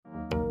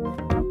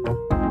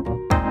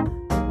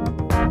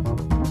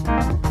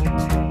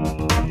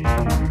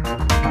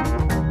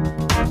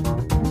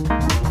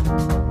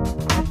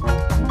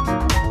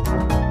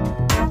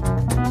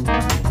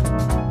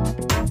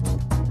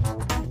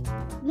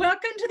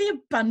the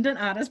Abundant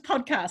Artist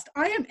Podcast.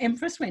 I am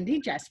Empress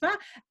Wendy Jasper,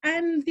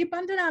 and the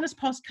Abundant Artist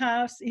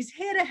Podcast is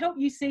here to help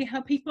you see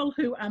how people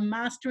who are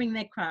mastering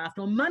their craft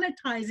or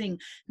monetizing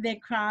their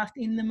craft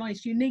in the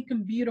most unique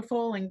and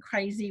beautiful and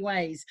crazy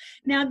ways.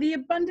 Now, the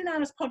Abundant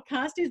Artist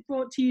Podcast is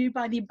brought to you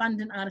by the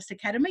Abundant Artist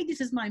Academy. This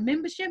is my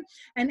membership,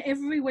 and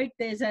every week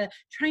there's a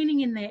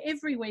training in there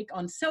every week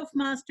on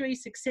self-mastery,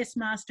 success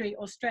mastery,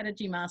 or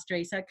strategy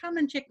mastery. So come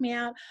and check me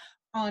out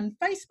on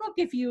Facebook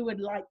if you would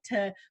like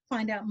to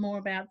find out more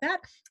about that.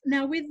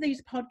 Now, with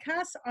these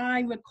podcasts,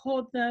 I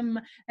record them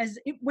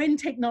when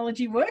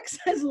technology works,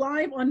 as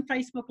live on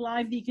Facebook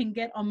Live that you can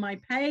get on my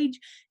page,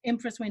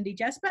 Empress Wendy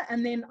Jasper,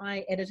 and then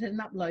I edit it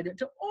and upload it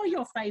to all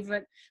your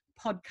favorite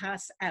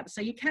podcast apps.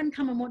 So you can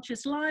come and watch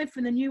us live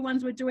for the new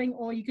ones we're doing,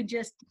 or you could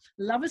just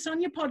love us on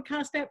your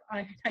podcast app.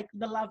 I take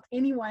the love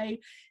any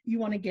way you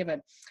want to give it.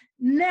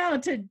 Now,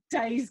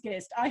 today's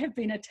guest, I have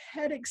been a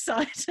tad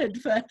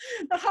excited for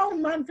the whole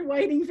month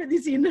waiting for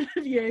this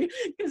interview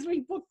because we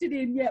booked it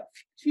in a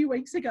few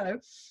weeks ago.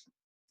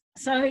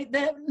 So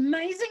the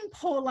amazing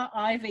Paula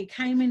Ivy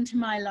came into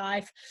my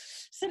life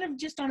sort of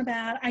just on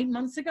about 8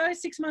 months ago,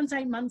 6 months,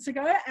 8 months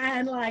ago,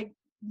 and like,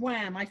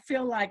 wham, I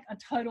feel like a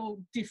total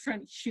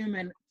different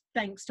human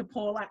thanks to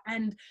Paula,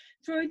 and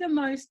through the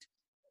most,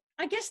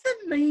 I guess, the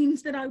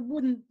means that I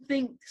wouldn't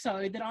think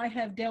so, that I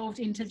have delved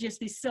into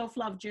just this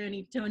self-love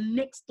journey to a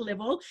next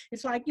level.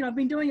 It's like, I've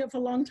been doing it for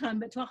a long time,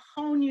 but to a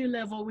whole new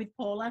level with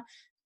Paula,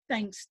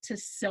 thanks to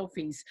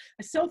selfies.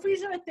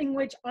 Selfies are a thing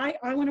which I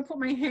want to put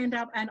my hand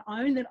up and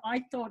own that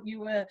I thought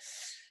you were,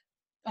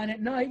 I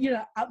don't know,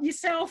 up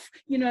yourself,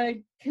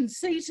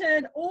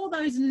 conceited, all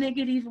those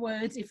negative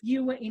words. If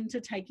you were into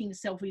taking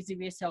selfies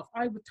of yourself,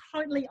 I would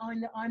totally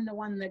own that I'm the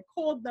one that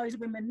called those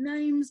women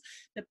names,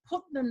 that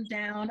put them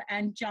down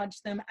and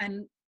judged them,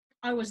 and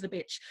I was the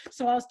bitch.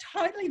 So I was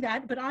totally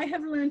that, but I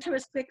have learned to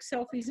respect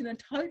selfies in a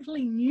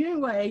totally new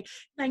way,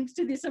 thanks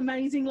to this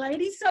amazing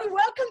lady. So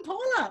welcome,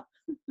 Paula.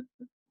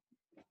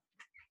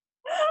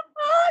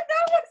 Oh,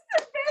 that was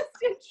the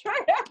best intro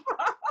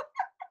ever.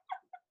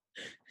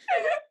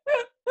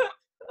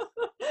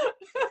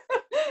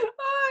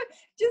 Oh,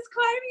 just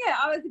claiming it.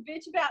 I was a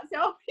bitch about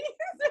selfies.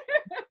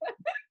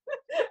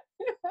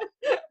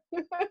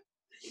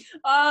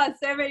 Oh,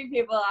 so many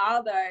people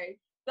are though.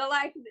 They're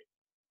like,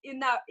 in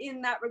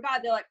that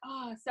regard, they're like,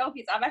 oh,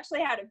 selfies. I've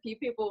actually had a few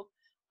people,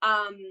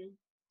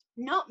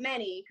 not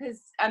many,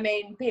 because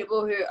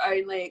people who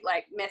only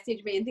like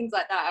message me and things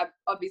like that are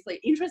obviously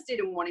interested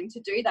in wanting to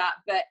do that,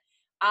 but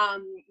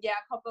yeah,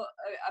 a couple,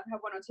 I've had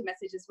 1 or 2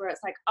 messages where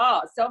it's like,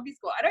 oh, selfie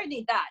score, I don't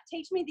need that,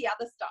 teach me the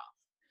other stuff.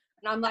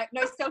 And I'm like,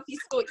 no, selfie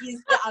score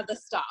is the other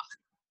stuff.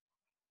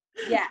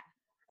 Yeah,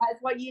 that's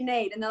what you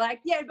need. And they're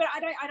like, yeah, but I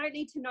don't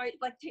need to know,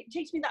 like,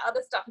 teach me the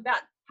other stuff about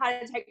how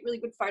to take really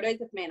good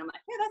photos of me. And I'm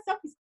like, yeah, that's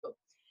selfie score.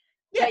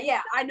 Yeah, but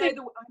yeah, I know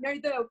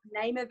the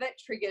name of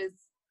it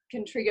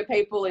can trigger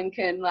people and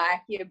can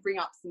bring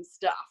up some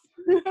stuff.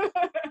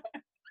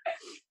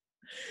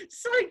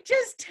 So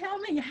just tell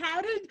me,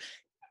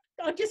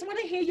 I just want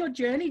to hear your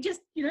journey.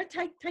 Just,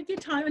 take your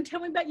time and tell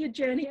me about your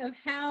journey of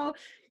how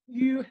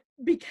you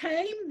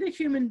became the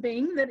human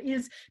being that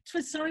is,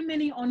 for so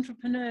many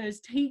entrepreneurs,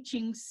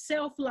 teaching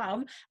self-love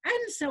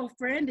and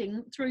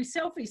self-branding through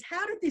selfies.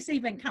 How did this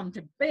even come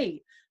to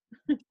be?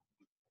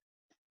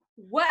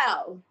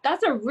 Well,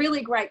 that's a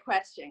really great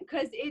question,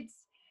 because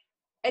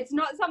it's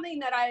not something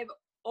that I've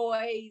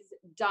always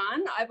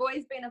done. I've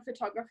always been a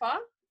photographer,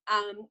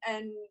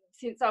 and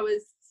since I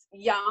was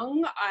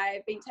young,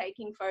 I've been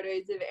taking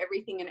photos of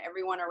everything and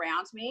everyone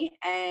around me,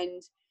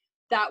 and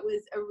that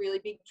was a really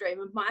big dream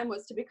of mine,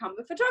 was to become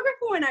a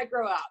photographer when I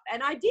grew up.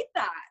 And I did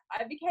that.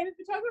 I became a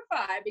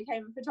photographer. I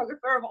became a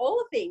photographer of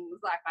all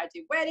things. Like, I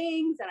did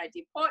weddings, and I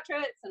did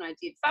portraits, and I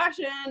did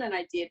fashion, and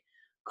I did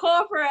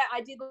corporate. I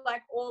did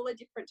like all the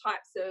different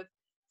types of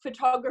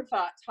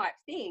photographer type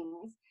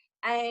things,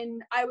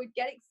 and I would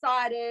get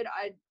excited.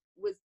 I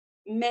was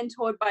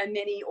mentored by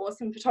many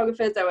awesome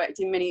photographers. I worked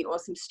in many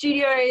awesome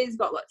studios,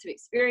 got lots of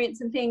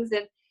experience and things,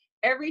 and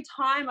every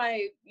time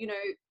I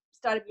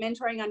started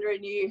mentoring under a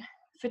new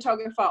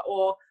photographer,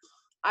 or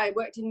I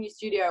worked in a new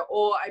studio,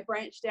 or I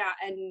branched out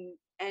and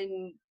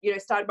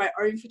started my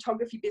own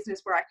photography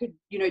business where I could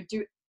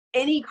do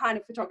any kind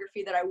of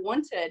photography that I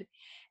wanted,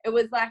 it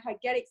was like, I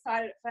get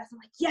excited at first. I'm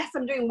like, yes,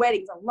 I'm doing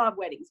weddings. I love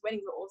weddings.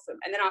 Weddings are awesome.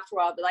 And then after a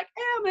while, I'll be like,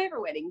 I'm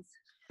over weddings.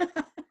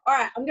 All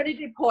right, I'm going to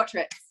do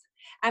portraits.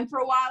 And for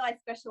a while, I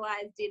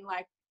specialized in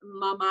like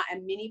mama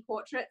and mini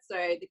portraits. So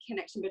the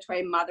connection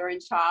between mother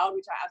and child,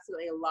 which I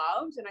absolutely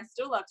loved, and I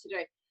still love to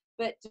do.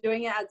 But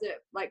doing it as a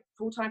like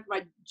full-time for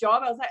my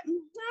job, I was like, kind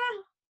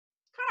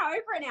of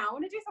over it now. I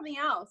want to do something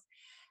else.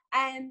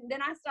 And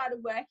then I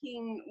started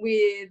working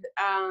with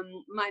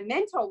my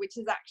mentor, which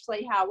is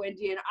actually how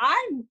Wendy and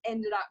I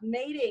ended up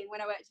meeting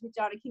when I worked with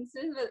Jana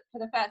Kingston for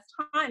the first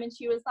time. And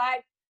she was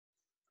like,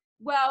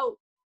 well,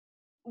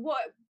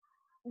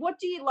 what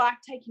do you like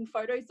taking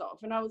photos of?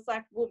 And I was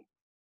like, well,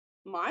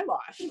 my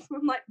life.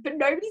 I'm like, but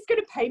nobody's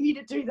going to pay me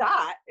to do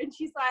that. And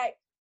she's like,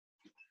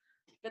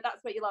 but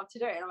that's what you love to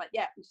do. And I'm like,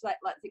 yeah. And she's like,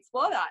 let's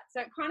explore that.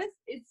 So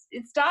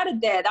it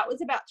started there. That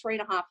was about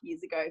 3.5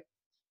 years ago,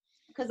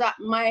 because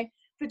my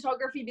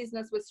photography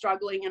business was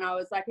struggling, and I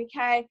was like,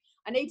 okay,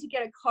 I need to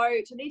get a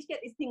coach. I need to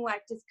get this thing,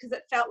 like, just because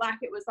it felt like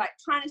it was like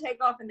trying to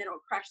take off and then it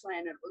would crash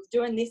land, and it was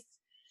doing this.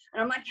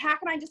 And I'm like, how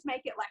can I just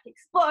make it like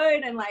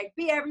explode and like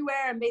be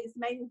everywhere and be this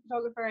amazing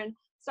photographer? And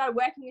started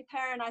working with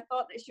her, and I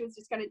thought that she was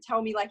just going to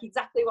tell me like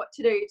exactly what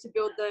to do to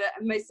build the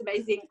most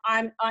amazing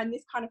I'm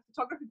this kind of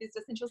photography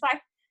business. And she was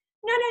like,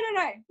 no,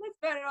 let's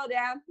burn it all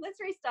down, let's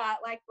restart,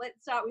 like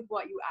let's start with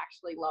what you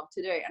actually love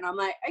to do. And I'm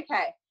like,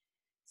 okay.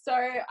 So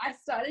I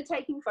started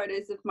taking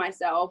photos of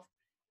myself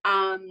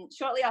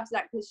shortly after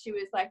that, because she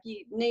was like,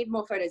 you need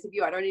more photos of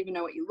you, I don't even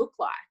know what you look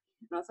like.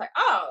 And I was like,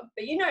 oh,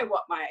 but you know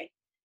what my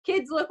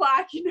kids look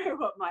like, you know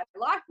what my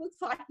life looks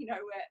like, you know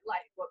where,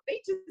 like, what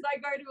beaches I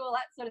go to, all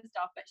that sort of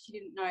stuff. But she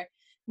didn't know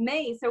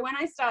me. So when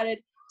I started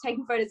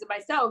taking photos of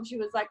myself, she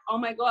was like, oh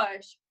my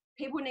gosh,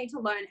 people need to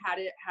learn how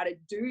to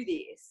do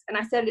this. And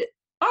I said,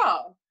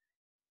 oh,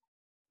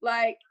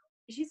 like,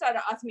 she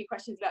started asking me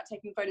questions about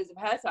taking photos of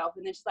herself,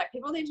 and then she's like,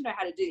 people need to know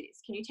how to do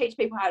this, can you teach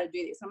people how to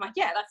do this? And I'm like,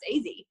 yeah, that's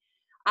easy.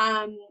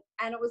 And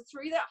it was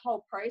through that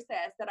whole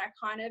process that I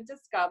kind of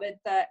discovered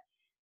that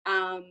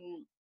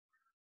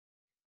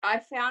I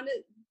found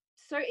it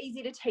so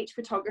easy to teach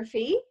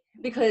photography,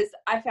 because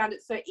I found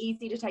it so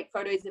easy to take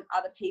photos of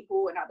other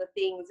people and other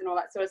things and all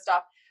that sort of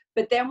stuff.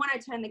 But then when I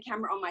turned the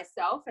camera on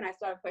myself and I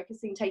started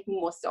focusing, taking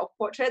more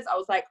self-portraits, I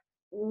was like,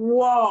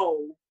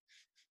 whoa,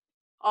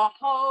 a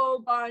whole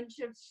bunch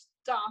of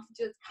stuff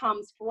just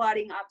comes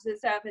flooding up to the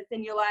surface.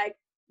 And you're like,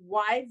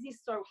 why is this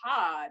so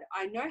hard?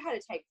 I know how to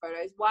take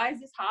photos. Why is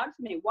this hard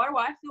for me? Why do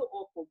I feel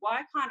awkward?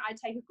 Why can't I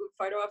take a good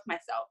photo of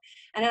myself?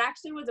 And it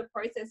actually was a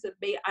process of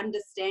me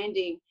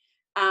understanding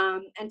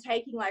and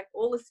taking like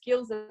all the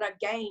skills that I've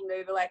gained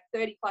over like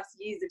 30 plus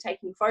years of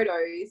taking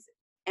photos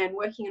and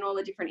working in all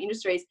the different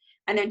industries,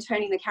 and then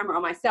turning the camera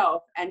on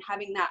myself and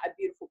having that a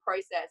beautiful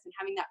process and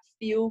having that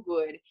feel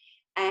good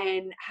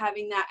and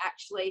having that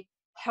actually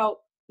help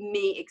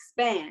me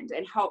expand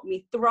and help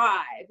me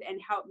thrive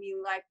and help me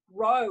like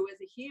grow as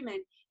a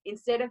human,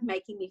 instead of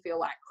making me feel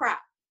like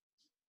crap,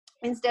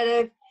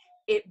 instead of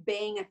it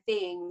being a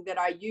thing that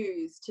I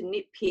use to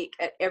nitpick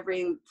at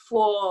every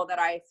flaw that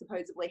I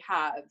supposedly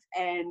have,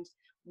 and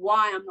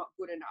why I'm not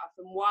good enough,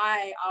 and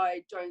why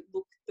I don't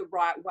look the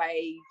right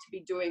way to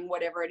be doing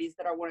whatever it is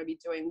that I want to be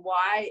doing.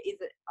 Why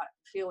is it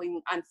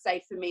feeling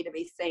unsafe for me to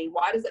be seen?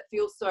 Why does it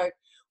feel so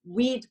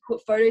weird to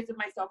put photos of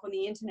myself on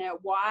the internet?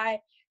 Why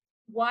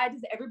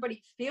does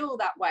everybody feel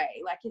that way?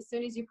 Like, as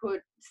soon as you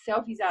put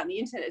selfies out on the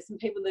internet, there's some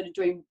people that are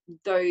doing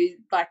those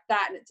like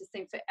that, and it just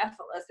seems so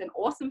effortless and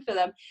awesome for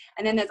them.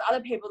 And then there's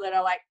other people that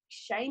are like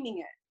shaming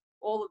it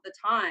all of the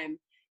time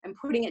and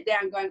putting it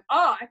down, going,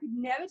 oh, I could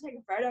never take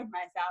a photo of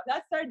myself,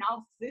 that's so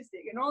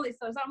narcissistic and all this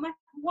sort of stuff. I'm like,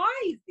 why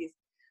is this?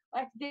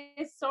 Like,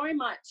 there's so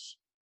much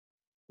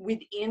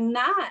within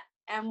that.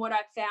 And what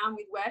I've found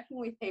with working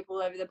with people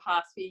over the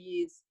past few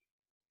years,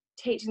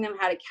 teaching them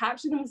how to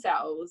capture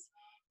themselves,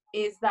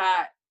 is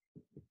that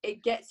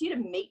it gets you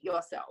to meet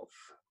yourself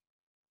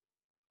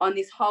on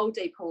this whole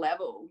deeper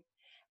level.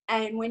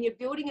 And when you're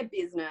building a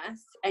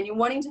business and you're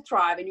wanting to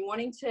thrive and you're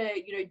wanting to,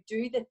 you know,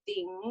 do the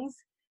things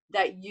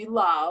that you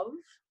love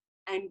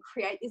and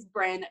create this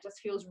brand that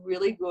just feels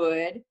really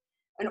good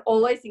and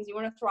all those things, you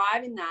want to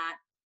thrive in that,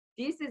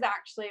 this is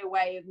actually a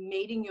way of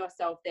meeting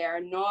yourself there,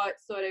 and not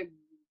sort of,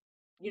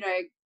 you know,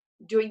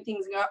 doing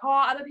things and go,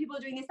 oh, other people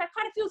are doing this, that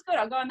kind of feels good,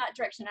 I'll go in that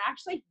direction. It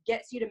actually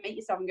gets you to meet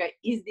yourself and go,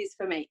 is this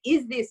for me?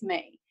 Is this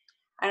me?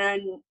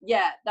 And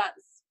yeah,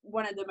 that's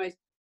one of the most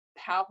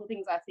powerful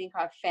things I think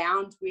I've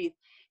found with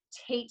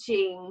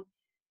teaching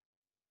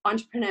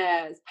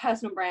entrepreneurs,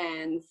 personal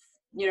brands,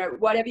 you know,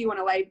 whatever you want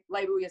to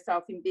label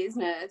yourself in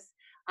business,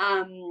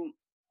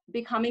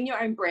 becoming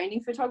your own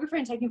branding photographer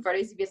and taking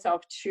photos of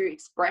yourself to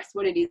express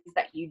what it is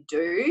that you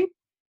do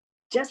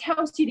just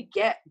helps you to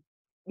get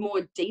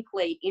more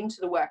deeply into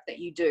the work that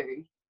you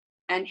do,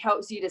 and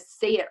helps you to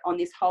see it on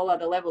this whole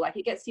other level. Like,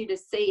 it gets you to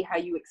see how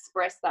you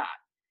express that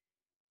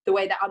the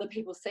way that other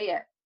people see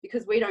it,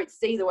 because we don't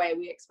see the way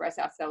we express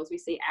ourselves. We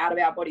see out of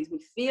our bodies, we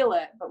feel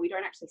it, but we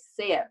don't actually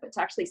see it. But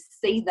to actually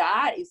see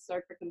that is so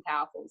freaking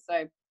powerful.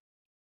 So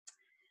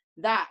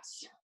that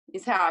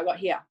is how I got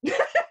here.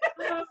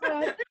 Oh,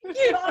 thank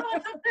you. Oh, I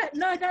love that.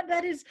 No,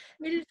 it is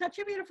such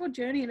a beautiful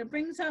journey, and it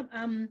brings up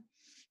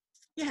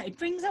it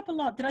brings up a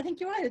lot that I think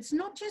you're right. It's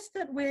not just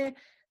that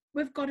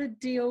we've got to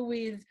deal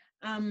with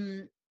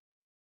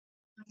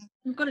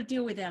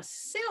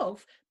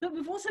ourselves, but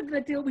we've also got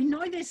to deal, we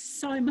know there's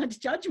so much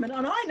judgment,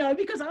 and I know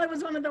because I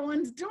was one of the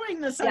ones doing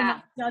the so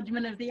much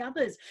judgment of the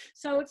others.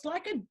 So it's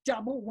like a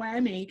double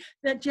whammy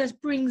that just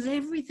brings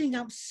everything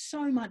up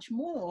so much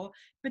more.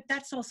 But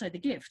that's also the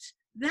gift.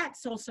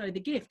 That's also the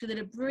gift, that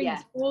it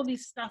brings all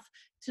this stuff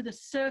to the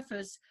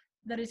surface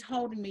that is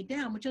holding me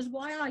down, which is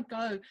why I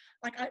go,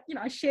 like,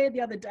 I shared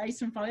the other day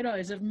some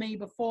photos of me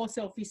before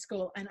selfie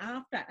school and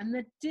after, and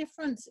the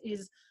difference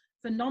is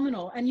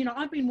phenomenal. And, you know,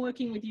 I've been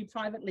working with you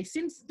privately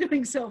since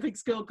doing Selfie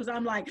School, because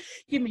I'm like,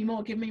 give me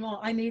more, give me more.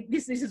 I need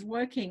this. This is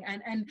working.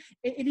 And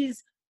it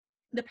is,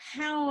 the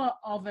power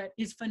of it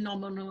is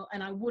phenomenal.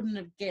 And I wouldn't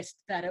have guessed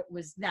that it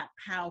was that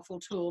powerful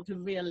tool to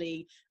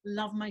really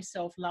love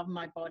myself, love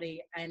my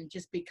body, and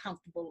just be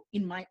comfortable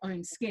in my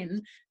own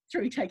skin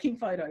through taking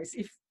photos.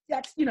 If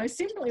that's, you know,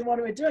 simply what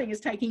we're doing is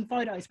taking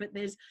photos, but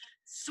there's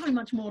so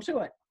much more to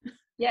it.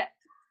 Yeah.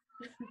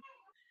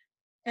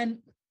 And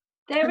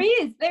there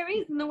is.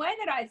 And the way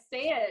that I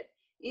see it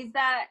is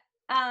that,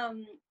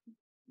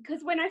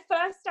 because when I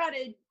first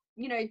started,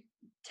 you know,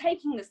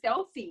 taking the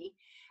selfie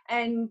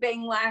and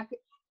being like,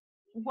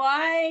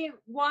 why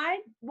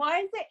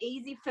is it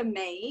easy for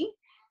me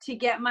to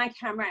get my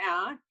camera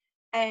out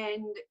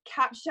and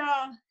capture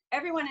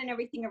everyone and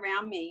everything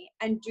around me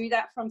and do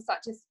that from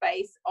such a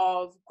space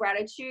of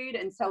gratitude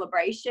and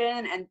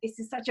celebration, and this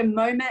is such a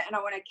moment and I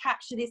want to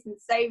capture this and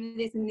save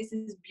this, and this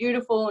is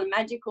beautiful and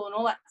magical and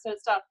all that sort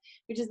of stuff,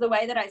 which is the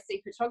way that I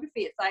see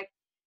photography. It's like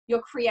you're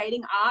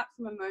creating art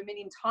from a moment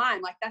in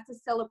time. Like, that's a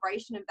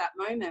celebration of that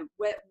moment,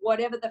 where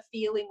whatever the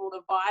feeling or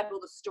the vibe or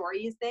the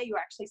story is there, you're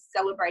actually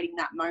celebrating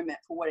that moment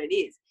for what it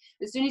is.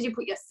 As soon as you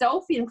put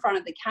yourself in front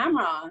of the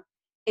camera,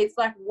 it's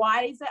like,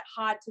 why is it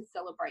hard to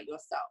celebrate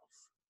yourself?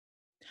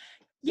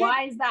 Yeah.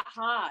 Why is that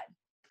hard?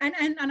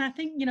 And I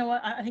think, you know,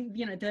 I think,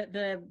 you know,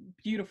 the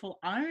beautiful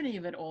irony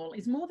of it all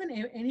is, more than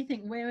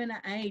anything, we're in an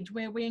age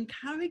where we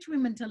encourage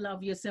women to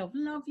love yourself.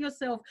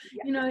 Yeah.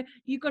 You know,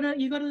 you gotta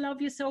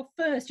love yourself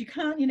first. You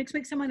can't, you know,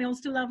 expect someone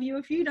else to love you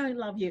if you don't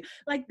love you.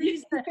 Like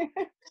these,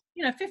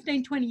 you know,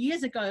 15, 20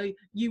 years ago,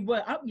 you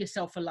were up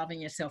yourself for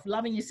loving yourself,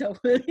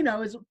 you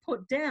know, is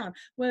put down.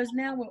 Whereas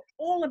now we're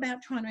all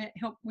about trying to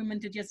help women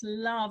to just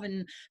love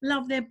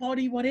their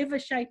body, whatever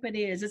shape it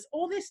is. It's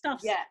all this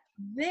stuff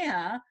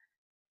there.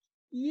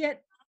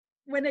 Yet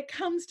when it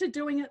comes to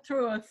doing it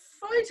through a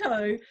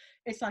photo,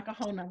 it's like a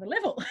whole nother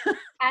level.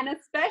 And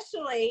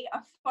especially a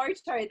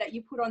photo that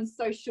you put on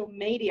social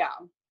media.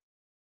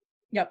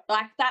 Yep.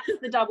 Like, that's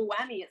the double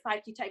whammy. It's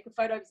like you take a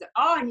photo of it,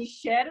 and you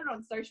shared it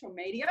on social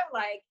media.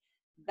 Like,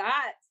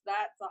 that's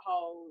a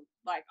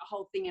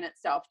whole thing in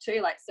itself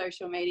too. Like,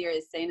 social media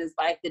is seen as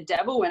like the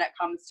devil when it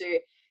comes to,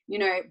 you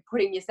know,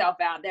 putting yourself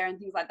out there and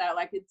things like that.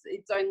 Like,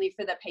 it's only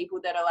for the people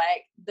that are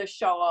like the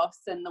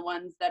show-offs and the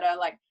ones that are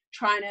like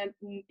trying to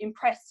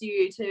impress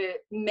you, to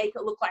make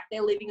it look like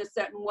they're living a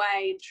certain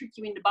way and trick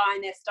you into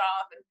buying their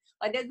stuff. And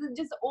like, there's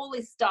just all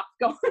this stuff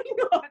going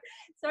on.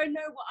 So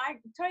no, I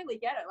totally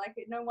get it. Like,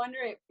 no wonder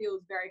it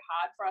feels very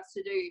hard for us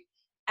to do,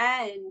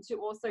 and to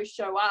also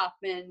show up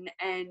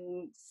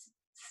and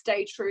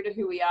stay true to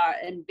who we are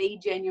and be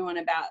genuine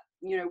about,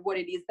 you know, what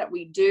it is that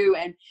we do,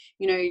 and,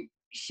 you know,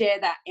 share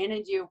that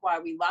energy of why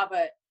we love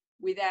it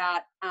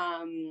without,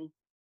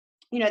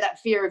 you know, that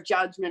fear of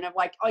judgment of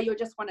like, oh, you're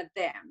just one of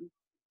them.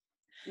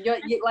 You're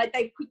like,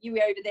 they put you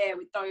over there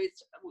with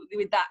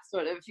that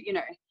sort of, you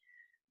know.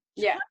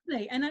 Yeah.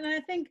 Totally. And I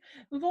think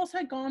we've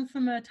also gone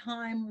from a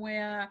time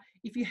where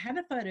if you had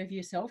a photo of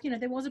yourself, you know,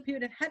 there was a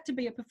period it had to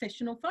be a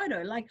professional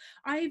photo. Like,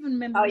 I even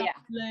remember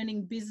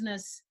learning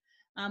business.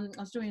 I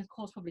was doing a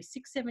course probably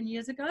 6-7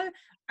 years ago,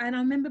 and I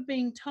remember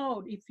being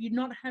told, if you're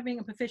not having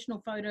a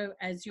professional photo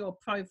as your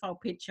profile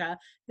picture,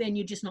 then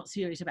you're just not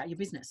serious about your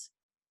business.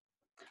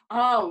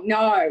 Oh,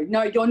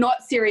 no, you're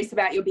not serious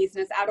about your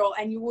business at all,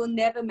 and you will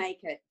never make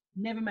it.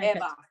 Never make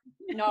ever.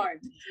 It. No.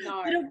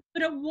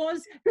 But it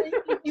was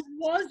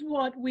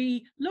what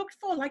we looked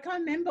for. Like, I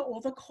remember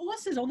all the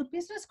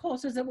business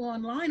courses that were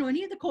online, or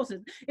any of the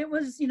courses. It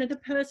was, you know, the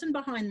person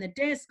behind the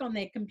desk on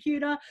their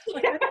computer.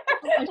 Like,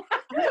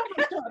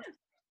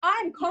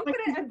 I'm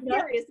confident and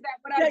serious about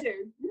what I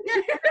do.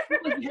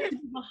 You had to be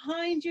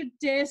behind your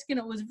desk, and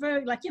it was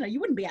very, like, you know, you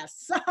wouldn't be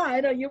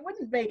outside, or you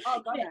wouldn't be. Oh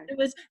God, it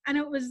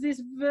was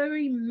this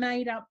very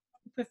made up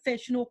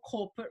professional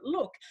corporate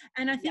look.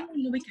 And I think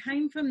you know, we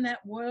came from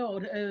that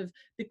world of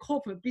the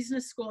corporate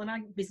business school,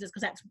 and business,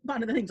 because that's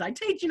one of the things I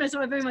teach, you know,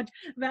 so I very much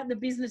about the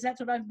business.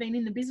 That's what I've been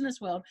in the business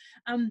world.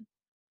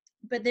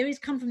 But there is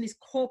come from this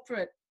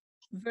corporate,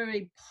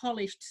 very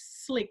polished,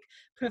 slick,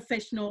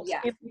 professional,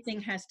 everything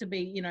has to be,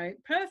 you know,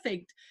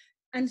 perfect.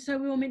 And so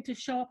we were meant to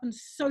show up on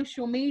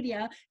social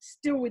media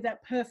still with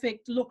that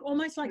perfect look,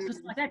 almost like,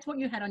 like that's what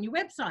you had on your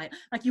website.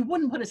 Like, you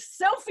wouldn't put a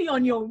selfie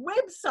on your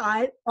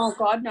website. Oh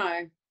God,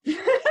 no. You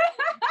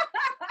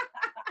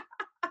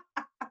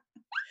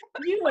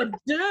were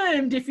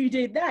doomed if you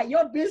did that.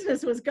 Your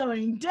business was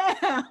going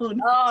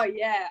down. Oh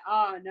yeah.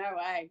 Oh, no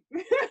way.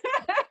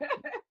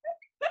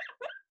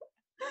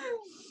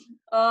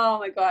 Oh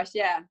my gosh,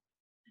 yeah.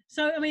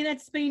 So, I mean,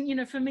 that's been, you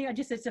know, for me,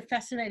 it's a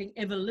fascinating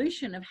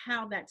evolution of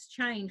how that's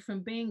changed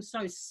from being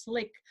so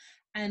slick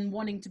and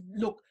wanting to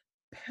look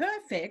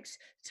perfect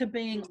to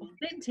being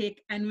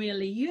authentic and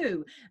really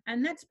you.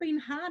 And that's been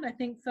hard, I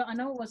think, I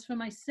know it was for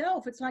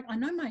myself. It's like, I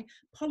know my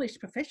polished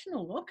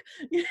professional look,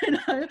 you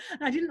know,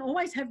 I didn't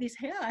always have this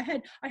hair. I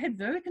had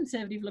very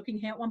conservative looking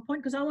hair at one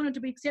point because I wanted to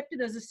be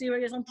accepted as a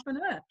serious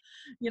entrepreneur,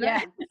 you know.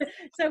 Yeah.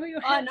 So we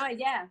were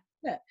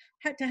Yeah,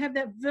 had to have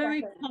that very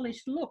Exactly.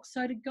 polished look.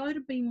 So to go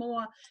to be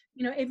more,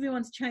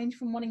 everyone's changed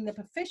from wanting the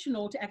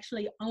professional to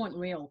actually, I want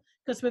real.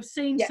 Because we've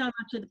seen Yeah, so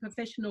much of the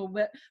professional,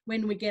 but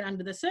when we get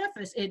under the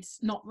surface, it's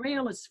not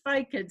real, it's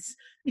fake, it's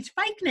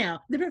fake now.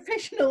 The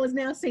professional is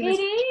now seen it as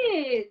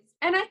is.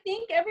 And I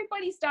think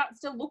everybody starts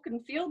to look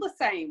and feel the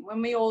same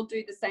when we all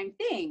do the same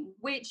thing,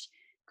 which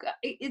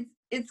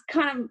it's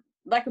kind of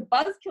like a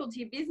buzzkill to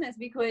your business,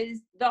 because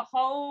the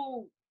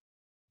whole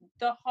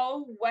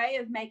way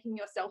of making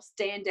yourself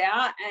stand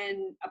out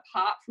and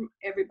apart from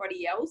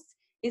everybody else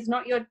is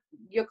not your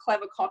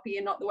clever copy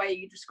and not the way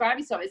you describe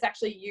yourself. It's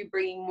actually you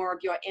bringing more of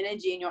your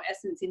energy and your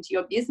essence into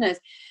your business,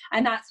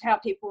 and that's how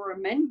people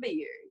remember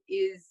you,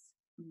 is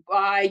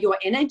by your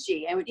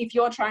energy. And if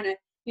you're trying to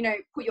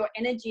put your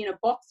energy in a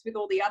box with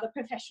all the other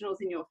professionals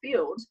in your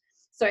field,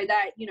 so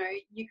that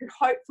you could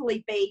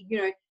hopefully be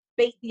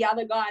beat the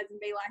other guys and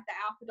be like the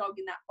alpha dog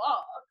in that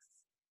box,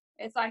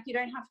 it's like you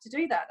don't have to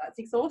do that. That's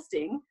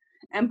exhausting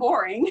and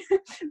boring.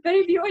 But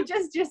if you are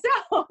just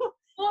yourself,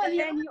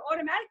 then you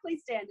automatically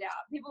stand out.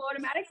 People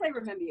automatically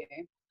remember you.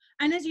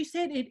 And as you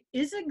said, it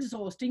is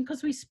exhausting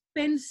because we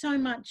spend so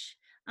much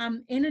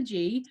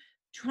energy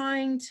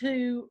trying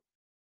to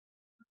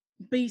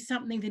be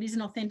something that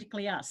isn't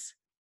authentically us.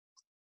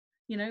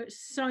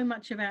 So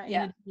much of our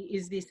energy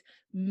is this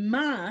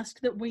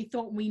mask that we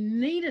thought we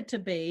needed to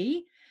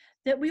be,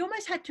 that we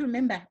almost had to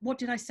remember, what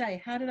did I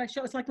say? How did I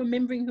show? It's like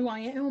remembering who I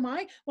am. Who am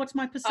I? What's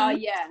my persona? Oh,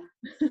 yeah.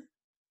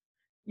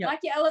 Yep. Like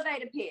your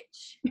elevator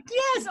pitch.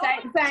 Yes.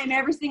 Same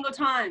every single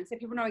time. So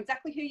people know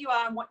exactly who you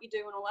are and what you do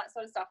and all that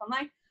sort of stuff. I'm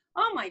like,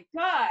 oh my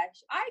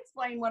gosh, I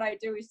explain what I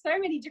do in so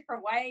many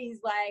different ways.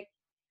 Like,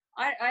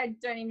 I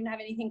don't even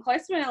have anything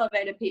close to an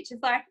elevator pitch.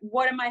 It's like,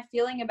 what am I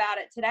feeling about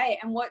it today?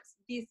 And what's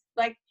this,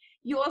 like,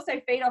 you also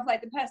feed off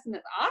like the person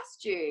that's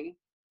asked you.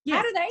 Yes.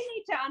 How do they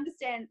need to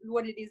understand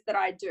what it is that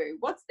I do?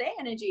 What's their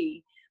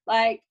energy?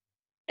 Like,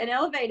 an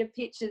elevator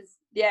pitch is,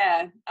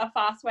 a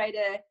fast way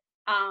to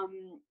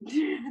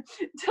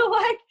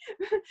like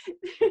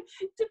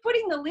to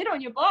putting the lid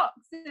on your box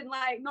and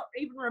like not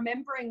even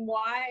remembering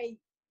why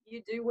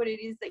you do what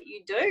it is that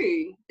you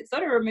do. It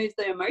sort of removes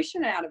the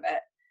emotion out of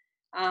it.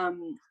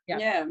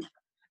 Yeah.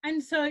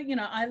 And so,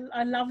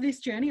 I love this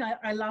journey.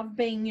 I love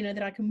being,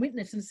 that I can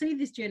witness and see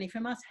this journey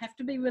from us. Have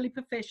to be really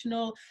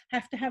professional,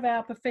 have to have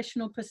our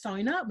professional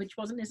persona, which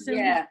wasn't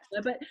necessarily,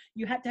 but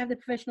you had to have the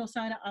professional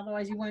persona,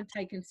 otherwise you weren't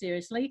taken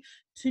seriously.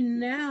 To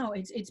now,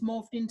 it's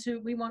morphed into,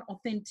 we want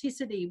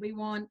authenticity, we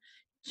want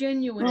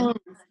genuine.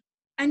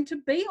 And to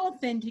be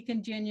authentic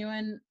and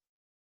genuine,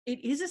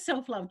 it is a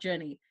self-love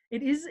journey.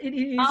 It is.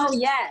 Oh,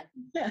 yeah.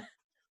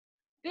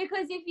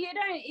 Because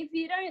if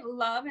you don't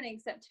love and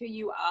accept who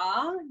you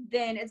are,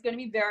 then it's going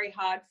to be very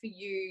hard for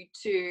you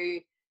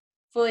to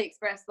fully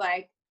express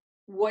like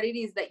what it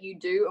is that you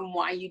do and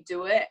why you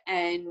do it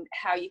and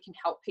how you can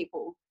help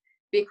people,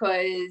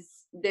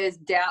 because there's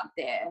doubt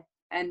there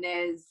and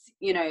there's,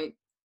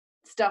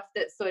 stuff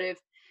that's sort of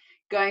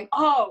going,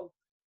 oh,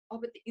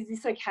 but is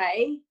this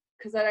okay?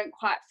 Because I don't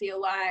quite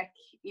feel like,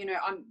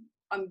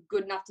 I'm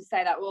good enough to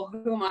say that. Well,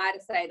 who am I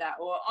to say that?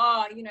 Or,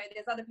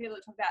 there's other people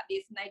that talk about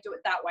this and they do it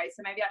that way,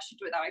 so maybe I should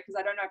do it that way because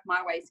I don't know if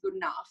my way is good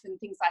enough, and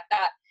things like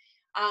that.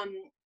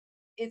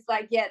 It's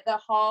like, the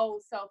whole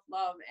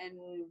self-love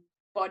and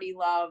body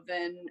love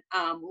and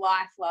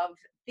life love,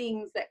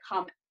 things that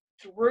come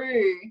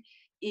through,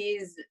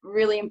 is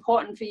really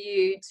important for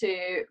you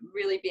to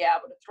really be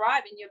able to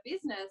thrive in your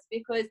business,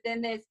 because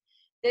then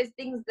there's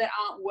things that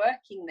aren't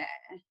working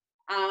there,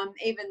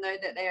 even though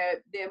that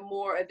they're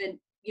more of an,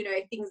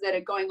 things that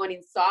are going on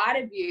inside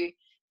of you.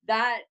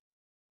 That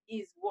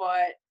is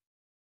what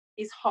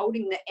is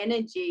holding the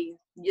energy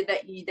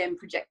that you then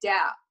project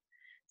out.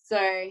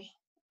 So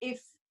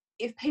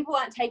if people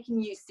aren't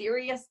taking you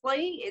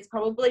seriously, it's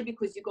probably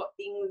because you've got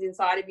things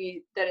inside of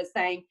you that are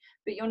saying,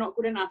 but you're not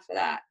good enough for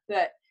that.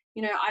 But,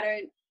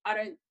 I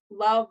don't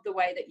love the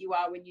way that you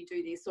are when you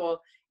do this, or,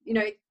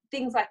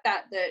 things like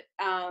that,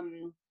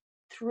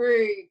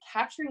 through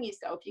capturing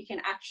yourself, you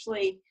can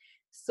actually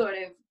sort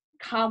of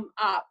come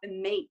up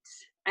and meet.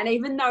 And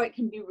even though it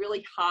can be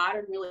really hard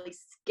and really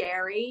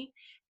scary,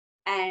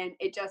 and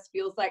it just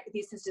feels like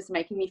this is just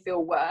making me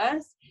feel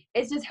worse,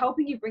 it's just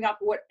helping you bring up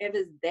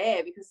whatever's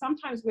there, because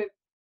sometimes we've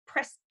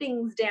pressed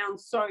things down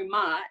so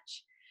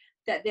much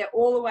that they're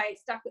all the way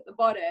stuck at the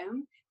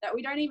bottom that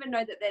we don't even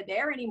know that they're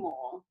there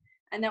anymore.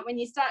 And that when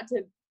you start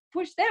to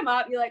push them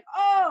up, you're like,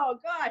 oh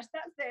gosh,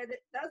 that's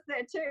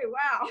there too.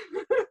 Wow.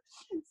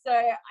 So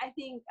I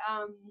think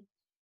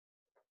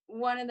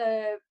one of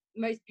the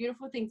most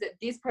beautiful things that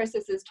this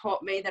process has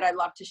taught me that I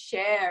love to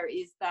share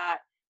is that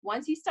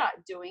once you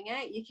start doing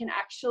it, you can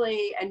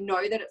actually, and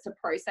know that it's a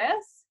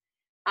process,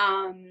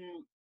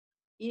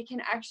 you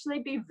can actually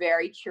be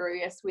very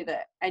curious with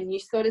it, and you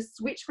sort of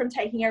switch from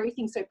taking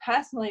everything so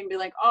personally and be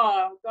like,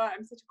 oh God,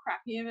 I'm such a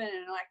crap human,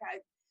 and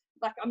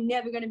I'm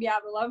never going to be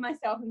able to love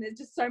myself, and there's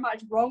just so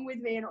much wrong with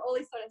me and all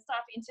this sort of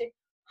stuff, into,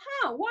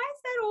 why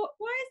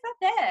is that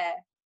there?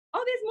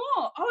 Oh, there's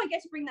more. Oh, I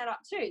get to bring that up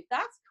too.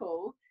 That's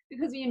cool.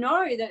 because you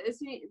know that as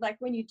soon as, like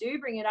when you do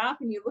bring it up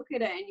and you look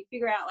at it and you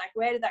figure out like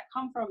where did that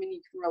come from and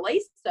you can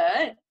release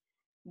it,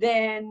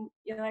 then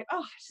you're like,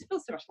 oh, I just feel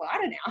so much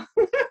lighter now.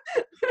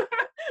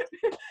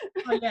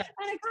 Oh, yeah.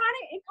 And it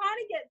kind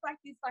of gets like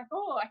this, like,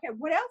 oh, okay,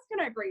 what else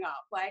can I bring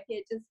up? Like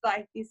it just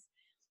like this,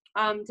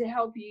 to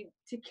help you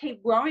to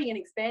keep growing and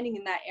expanding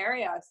in that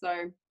area.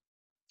 So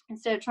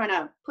instead of trying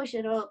to push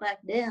it all back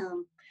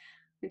down,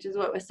 which is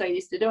what we're so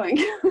used to doing.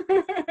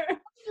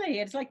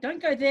 It's like,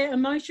 don't go there,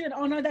 emotion.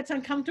 Oh no, that's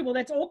uncomfortable.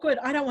 That's awkward.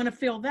 I don't want to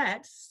feel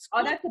that.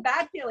 Oh, that's a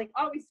bad feeling.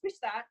 Oh, we switch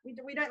that. We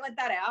don't let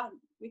that out.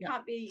 We Yeah.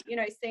 can't be,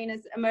 seen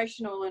as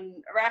emotional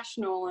and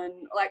irrational and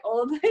like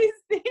all of these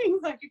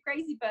things, like a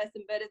crazy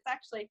person. But it's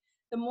actually,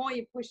 the more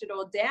you push it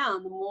all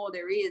down, the more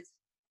there is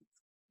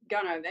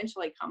going to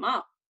eventually come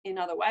up in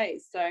other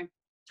ways. So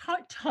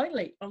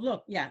Totally. Oh,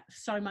 look, yeah,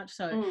 so much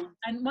so.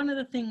 And one of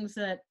the things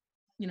that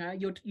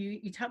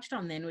you touched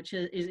on then, which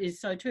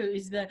is so true,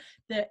 is the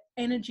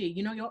energy.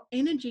 Your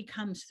energy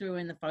comes through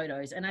in the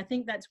photos, and I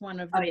think that's one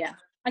of the. Oh yeah.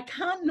 I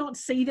can't not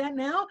see that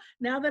now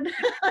that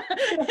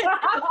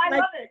I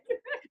love it.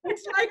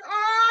 It's like,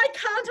 oh, I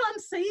can't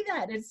unsee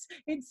that.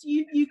 It's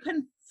you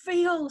can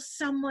feel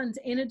someone's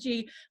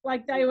energy,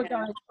 like they were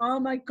going, oh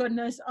my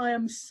goodness, I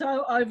am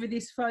so over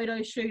this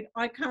photo shoot.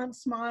 I can't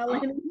smile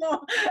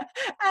anymore.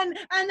 And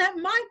that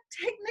might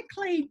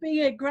technically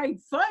be a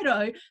great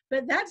photo,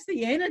 but that's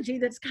the energy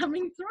that's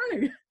coming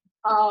through.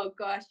 Oh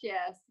gosh,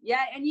 yes.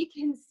 Yeah, and you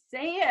can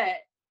see it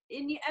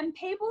and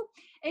people,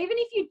 even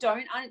if you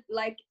don't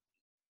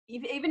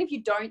even if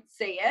you don't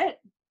see it,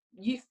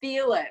 you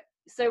feel it.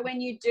 So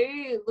when you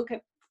do look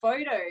at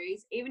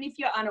photos, even if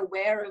you're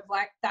unaware of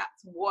like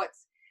that's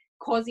what's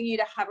causing you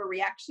to have a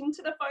reaction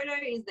to the photo,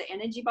 is the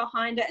energy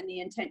behind it and the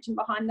intention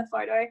behind the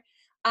photo,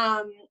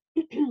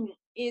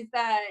 is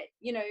that,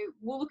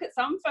 we'll look at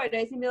some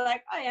photos and be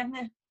like, oh yeah,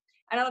 and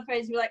other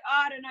photos be like,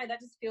 oh, I don't know,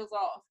 that just feels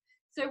off.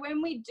 So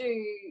when we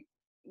do,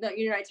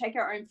 take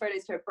our own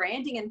photos for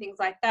branding and things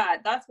like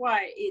that, that's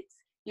why it's,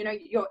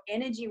 your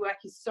energy work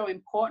is so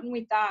important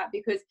with that,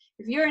 because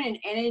if you're in an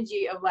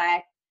energy of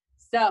like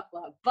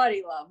self-love,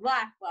 body love,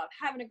 life love,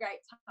 having a great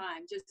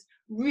time, just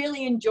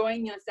really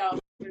enjoying yourself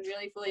and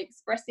really fully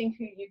expressing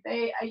who you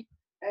be.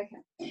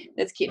 Okay,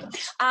 that's cute.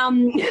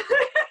 And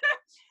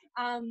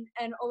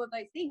all of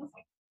those things.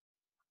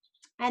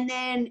 And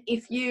then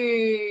if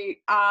you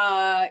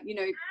are,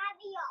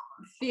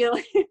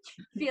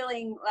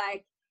 feeling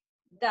like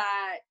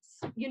that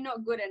you're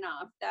not good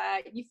enough,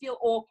 that you feel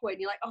awkward,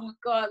 you're like, oh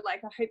God,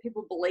 like I hope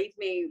people believe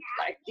me,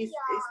 like this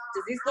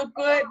does this look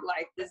good,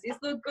 like does this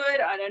look good,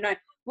 I don't know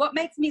what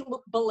makes me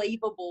look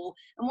believable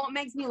and what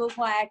makes me look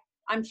like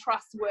I'm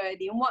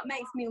trustworthy and what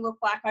makes me look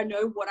like I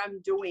know what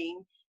I'm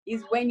doing,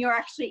 is when you're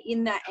actually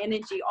in that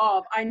energy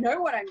of I know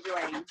what I'm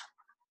doing,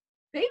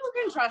 people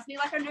can trust me,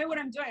 like I know what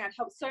I'm doing, I've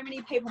helped so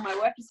many people, my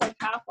work is so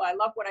powerful, I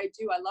love what I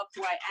do, I love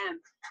who I am,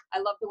 I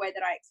love the way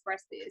that I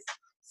express this.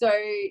 So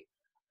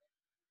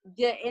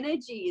the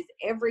energy is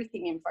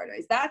everything in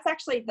photos. That's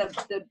actually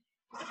the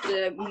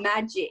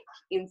magic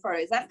in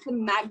photos. That's the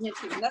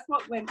magnetism. That's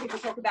what, when people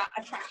talk about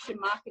attraction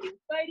marketing.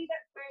 Bodhi,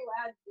 that's very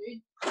loud,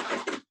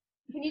 dude.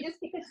 Can you just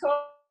pick a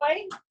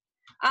toy?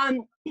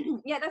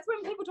 Yeah, that's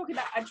when people talk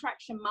about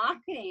attraction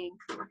marketing.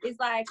 Is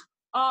like,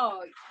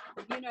 oh,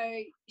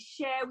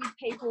 share with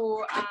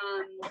people,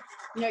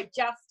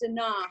 just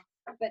enough,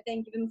 but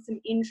then give them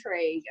some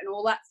intrigue and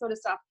all that sort of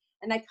stuff.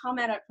 And they come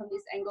at it from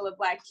this angle of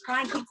like,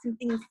 try and keep some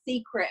things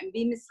secret and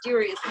be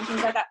mysterious and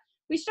things like that,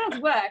 which does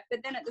work. But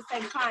then at the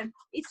same time,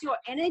 it's your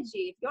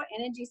energy. If your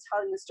energy is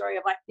telling the story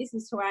of like, this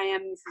is who I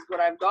am, this is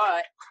what I've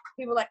got,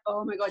 people are like,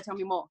 oh my God, tell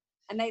me more.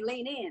 And they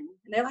lean in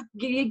and they're like,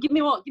 give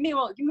me more, give me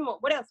more, give me more.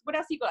 What else? What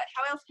else you got?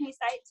 How else can you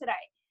say it today?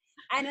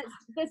 And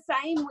it's the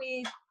same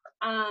with,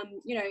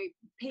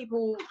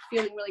 people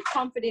feeling really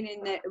confident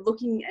in their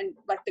looking, and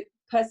like the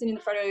person in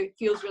the photo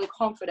feels really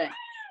confident.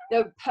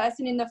 The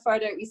person in the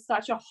photo is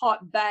such a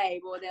hot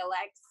babe, or they're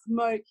like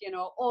smoking,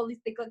 or all this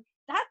thing.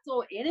 That's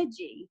all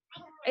energy.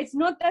 It's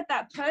not that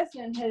that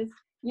person has,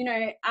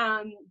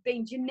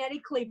 been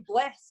genetically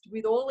blessed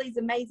with all these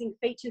amazing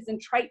features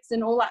and traits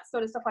and all that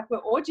sort of stuff. Like we're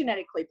all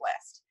genetically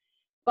blessed,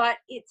 but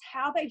it's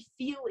how they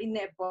feel in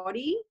their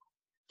body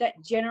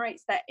that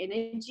generates that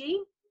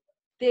energy.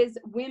 There's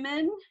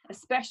women,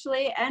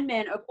 especially, and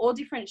men of all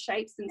different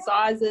shapes and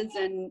sizes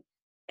and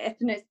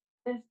ethnic.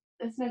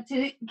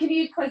 Can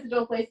you close the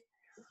door, please?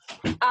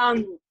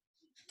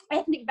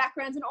 Ethnic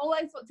backgrounds and all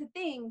those sorts of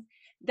things,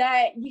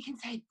 that you can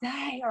say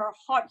they are a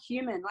hot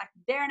human, like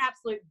they're an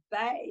absolute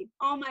babe.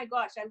 Oh my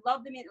gosh, I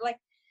love them. Like,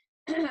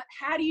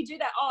 how do you do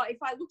that? Oh, if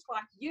I looked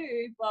like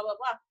you, blah blah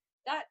blah.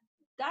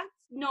 That's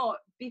not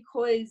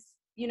because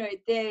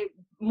they're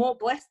more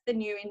blessed than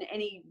you in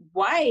any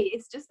way.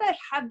 It's just they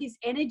have this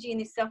energy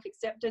and this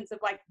self-acceptance of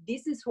like,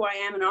 this is who I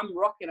am and I'm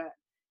rocking it.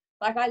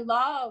 Like I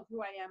love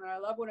who I am and I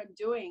love what I'm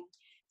doing.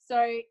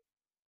 So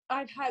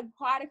I've had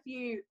quite a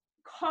few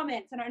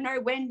comments, and I know,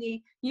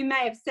 Wendy, you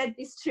may have said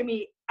this to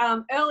me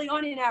early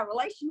on in our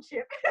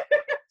relationship,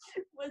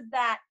 was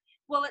that,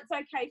 well, it's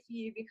okay for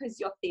you because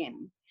you're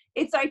thin.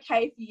 it's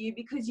okay for you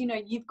because, you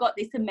know, you've got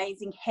this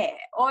amazing hair,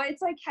 or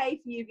it's okay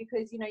for you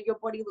because, you know, your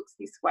body looks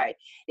this way.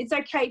 It's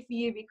okay for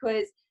you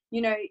because,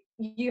 you know,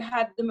 you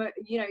have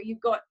you know, you've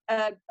got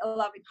a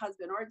loving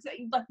husband, or it's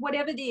like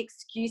whatever the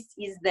excuse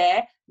is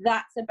there,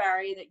 that's a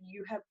barrier that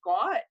you have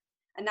got.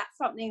 And that's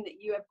something that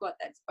you have got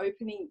that's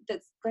opening,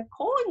 that's like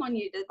calling on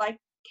you to like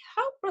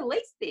help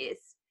release this.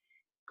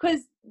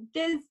 Because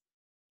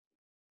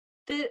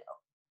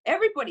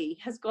everybody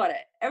has got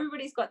it.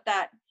 Everybody's got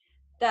that,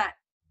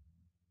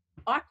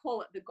 I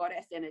call it the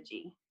goddess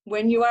energy.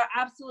 When you are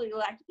absolutely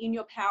like in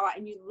your power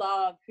and you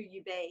love who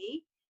you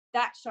be,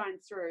 that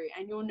shines through,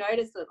 and you'll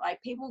notice it.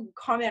 Like people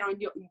comment on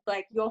your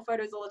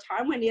photos all the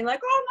time when you're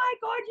like, oh my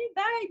God, you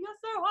babe,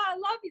 you're so hot, I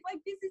love you.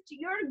 Like,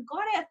 you're a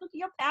goddess, look at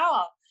your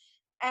power.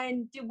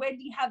 And did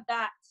Wendy have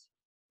that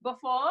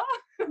before?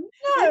 No,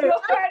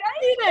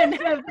 I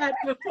didn't have that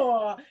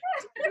before.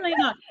 Certainly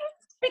not.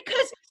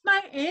 Because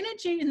my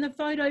energy in the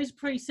photos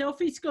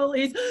pre-selfie school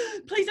is,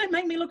 please don't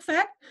make me look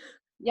fat.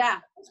 Yeah.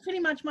 It's pretty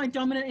much my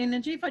dominant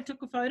energy if I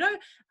took a photo.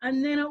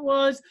 And then it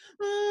was,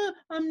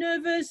 I'm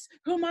nervous.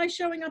 Who am I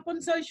showing up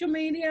on social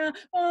media?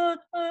 I'm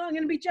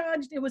going to be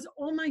judged. It was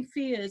all my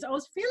fears. I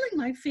was feeling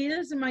my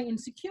fears and my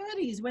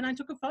insecurities when I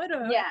took a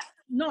photo. Yeah.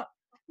 Not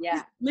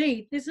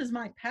me. This is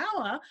my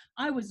power.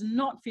 I was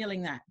not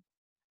feeling that.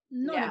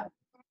 Yeah.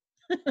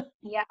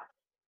 Yeah.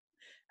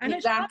 And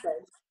exactly.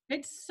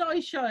 it so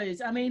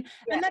shows. I mean,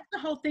 and that's the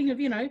whole thing of,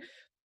 you know,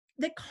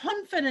 the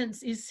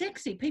confidence is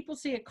sexy. People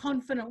see a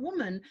confident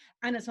woman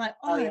and it's like,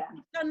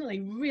 suddenly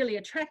really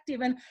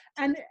attractive. And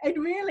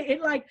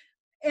it like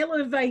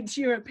elevates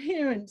your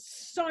appearance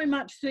so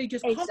much through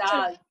just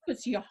confidence,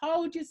 because you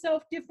hold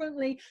yourself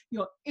differently,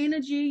 your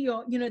energy,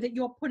 that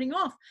you're putting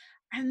off.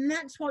 And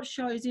that's what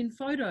shows in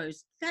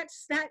photos.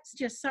 That's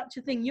just such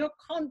a thing. You're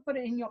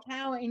confident in your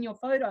power in your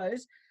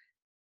photos.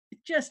 It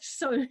just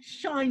so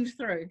shines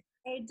through.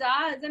 It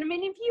does. And I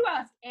mean, if you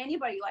ask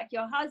anybody, like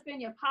your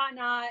husband, your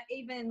partner,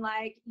 even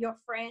like your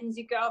friends,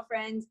 your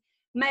girlfriends,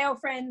 male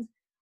friends,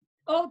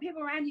 all the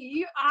people around you,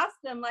 you ask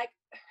them like,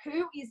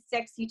 who is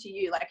sexy to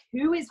you? Like,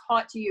 who is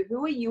hot to you?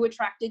 Who are you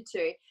attracted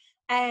to?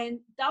 And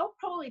they'll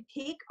probably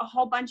pick a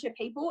whole bunch of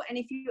people. And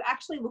if you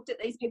actually looked at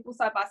these people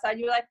side by side,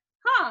 you're like,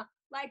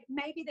 like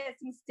maybe there's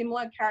some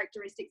similar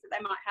characteristics that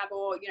they might have,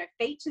 or, you know,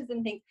 features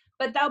and things,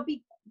 but they'll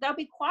be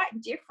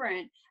quite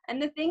different.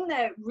 And the thing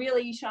that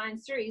really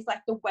shines through is like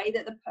the way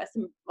that the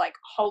person like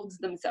holds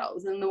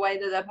themselves, and the way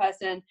that the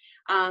person,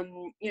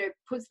 you know,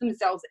 puts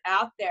themselves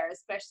out there,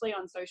 especially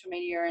on social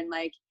media and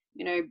like,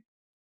 you know,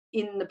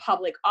 in the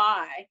public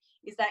eye,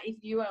 is that if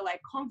you are like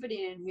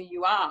confident in who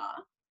you are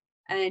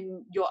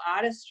and your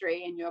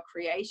artistry and your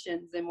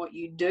creations and what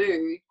you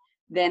do,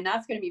 then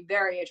that's going to be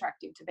very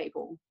attractive to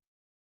people.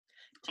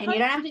 And you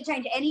don't have to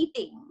change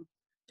anything.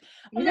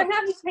 You don't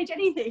have to change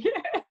anything.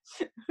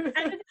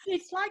 And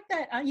it's like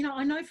that. You know,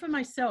 I know for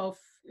myself,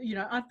 you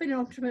know, I've been an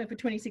entrepreneur for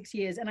 26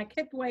 years, and I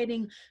kept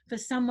waiting for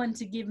someone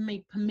to give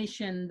me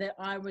permission that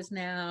I was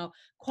now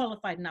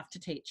qualified enough to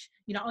teach.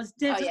 You know, I was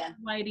definitely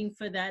waiting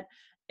for that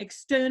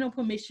external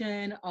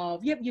permission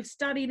of, yep, you've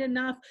studied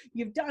enough,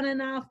 you've done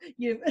enough.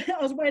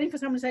 I was waiting for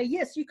someone to say,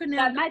 yes, you can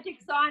now. That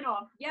magic sign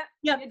off. Yep.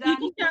 Yep.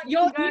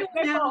 You're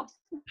now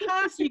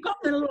pass. You got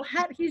the little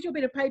hat. Here's your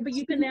bit of paper.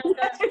 You can now go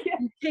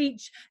and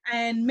teach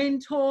and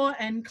mentor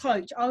and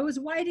coach. I was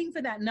waiting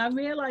for that, and I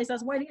realized I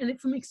was waiting, and it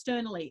from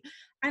externally.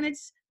 And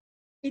it's,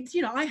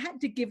 you know, I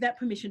had to give that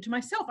permission to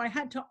myself. I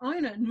had to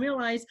own it and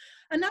realize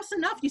enough's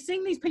enough. You're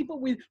seeing these people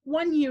with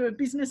 1 year of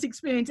business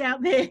experience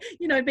out there,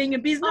 you know, being a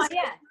business.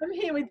 I'm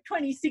here with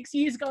 26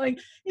 years going,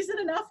 is it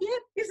enough yet?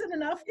 Is it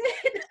enough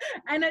yet?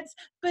 And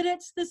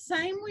it's the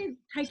same with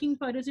taking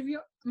photos of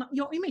your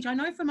image. I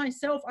know for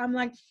myself, I'm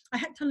like, I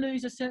had to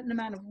lose a certain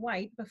amount of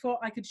weight before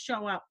I could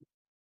show up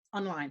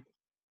online.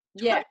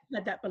 Yeah. I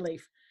had that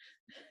belief.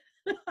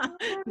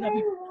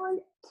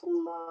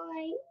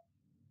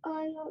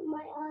 I want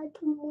my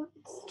item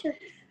wants to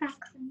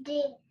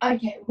this.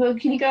 Okay, well,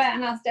 can you go out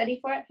and ask Daddy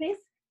for it, please?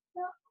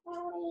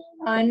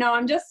 I know,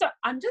 I'm just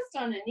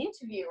on an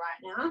interview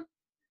right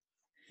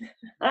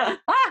now.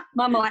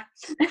 Mum, like.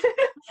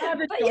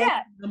 But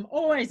yeah, I'm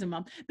always a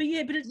mum. But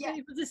yeah, but it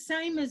was the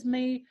same as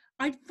me.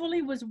 I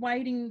fully was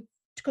waiting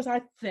because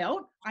I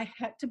felt I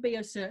had to be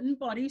a certain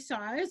body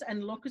size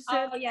and look a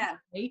certain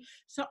way,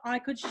 so I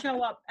could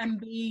show up and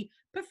be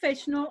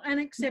professional and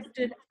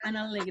accepted and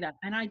a leader.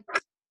 And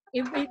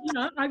you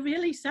know, I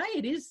really say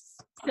it is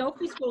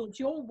selfie school. It's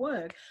your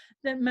work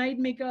that made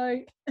me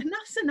go,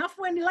 enough's enough,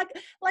 Wendy. Like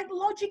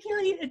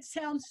logically, it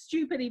sounds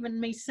stupid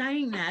even me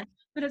saying that,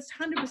 but it's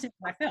 100%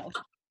 what I felt.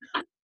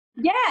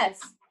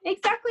 Yes,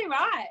 exactly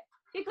right.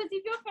 Because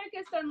if you're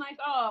focused on like,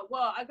 oh,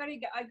 well, I gotta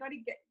get,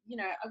 you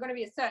know, I gotta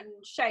be a certain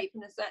shape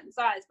and a certain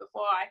size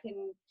before I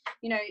can,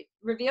 you know,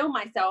 reveal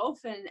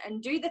myself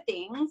and do the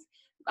things.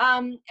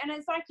 And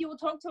it's like you will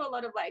talk to a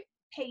lot of like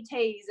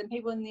PTs and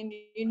people in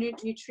the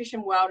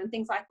nutrition world and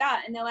things like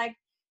that, and they're like,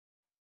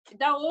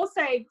 they'll all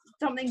say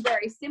something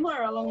very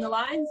similar along the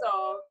lines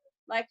of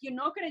like, you're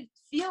not going to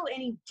feel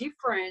any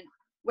different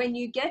when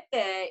you get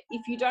there,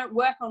 if you don't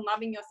work on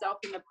loving yourself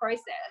in the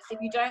process, if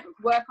you don't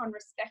work on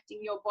respecting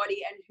your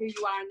body and who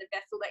you are and the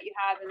vessel that you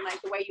have and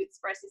like the way you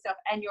express yourself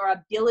and your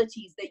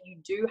abilities that you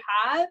do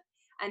have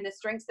and the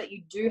strengths that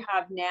you do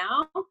have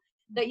now,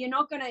 that you're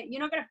not gonna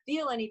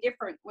feel any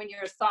different when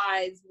you're a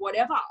size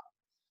whatever.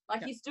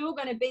 Like, you're still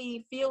gonna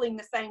be feeling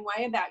the same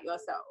way about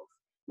yourself.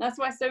 And that's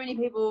why so many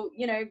people,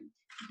 you know,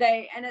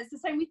 and it's the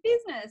same with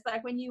business.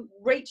 Like, when you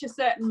reach a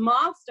certain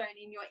milestone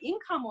in your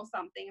income or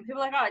something, and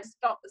people are like, oh, I just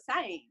felt the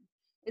same.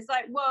 It's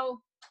like,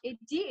 well, it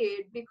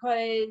did,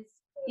 because,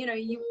 you know,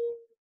 you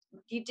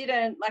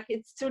didn't, like,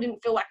 it still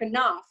didn't feel like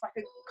enough. Like,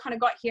 I kind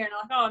of got here and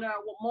I'm like, oh no, I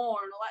want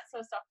more and all that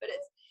sort of stuff. But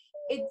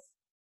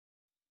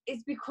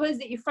it's because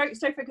that you're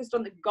so focused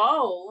on the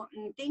goal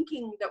and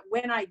thinking that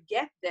when I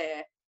get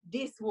there,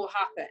 this will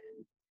happen.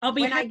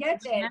 When I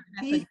get there,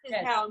 this is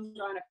how I'm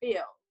going to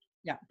feel.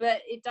 Yeah.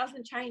 But it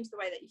doesn't change the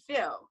way that you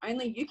feel.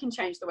 Only you can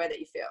change the way that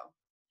you feel.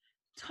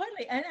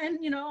 Totally.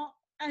 And you know,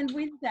 and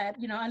with that,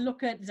 you know, I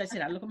look at, as I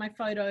said, I look at my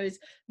photos,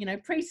 you know,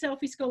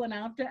 pre-selfie school and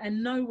after,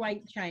 and no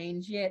weight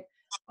change yet.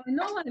 I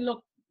know I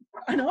look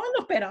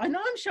better. I know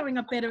I'm showing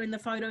up better in the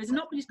photos,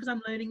 not just because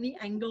I'm learning the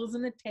angles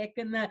and the tech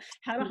and the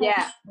how to hold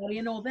the body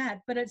and all that,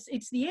 but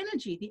it's the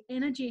energy. The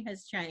energy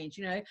has changed.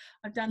 You know,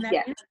 I've done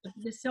that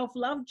the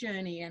self-love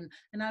journey, and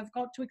I've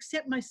got to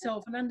accept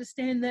myself and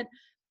understand that,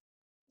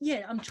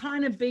 yeah, I'm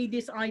trying to be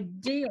this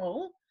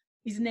ideal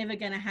is never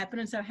going to happen.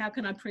 And so how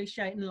can I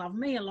appreciate and love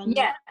me along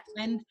the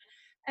way?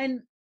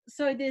 And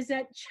so there's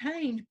that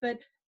change, but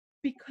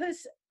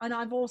because, and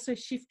I've also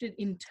shifted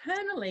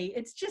internally,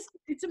 it's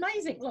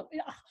amazing. Look,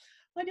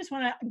 I just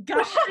want to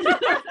gush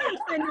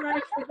and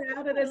write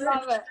about it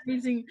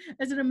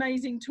as an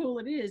amazing tool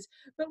it is.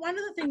 But one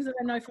of the things that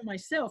I know for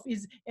myself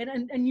is,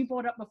 and you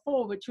brought up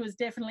before, which was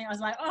definitely, I was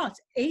like, oh, it's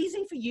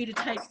easy for you to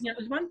take, you know, it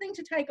was one thing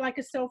to take like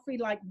a selfie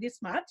like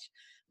this much,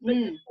 but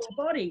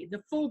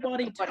the full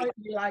body totally,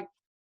 like,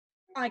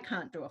 I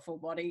can't do a full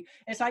body.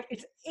 It's like,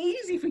 it's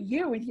easy for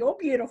you with your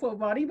beautiful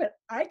body, but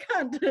I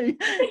can't do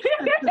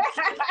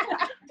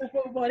a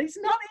full body. It's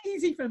not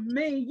easy for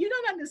me. You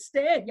don't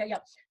understand. Yeah.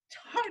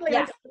 Totally.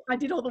 Yeah. I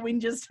did all the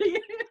whinges to you.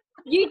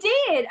 You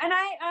did. And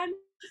I'm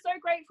so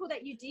grateful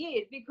that you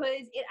did,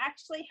 because it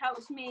actually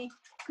helped me,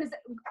 because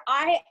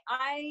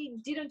I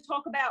didn't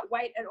talk about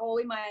weight at all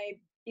in my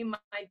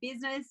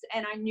business,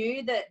 and I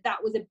knew that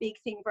was a big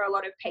thing for a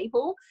lot of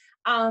people.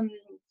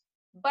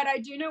 But I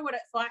do know what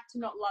it's like to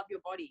not love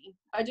your body.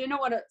 I do know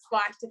what it's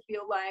like to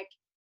feel like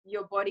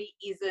your body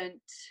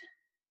isn't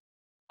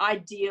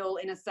ideal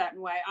in a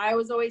certain way. I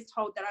was always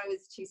told that I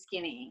was too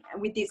skinny,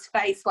 and with this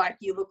face, like,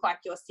 you look like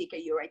you're sick, are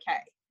you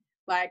okay?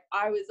 Like,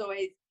 I was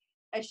always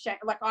ashamed.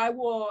 Like, I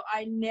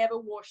never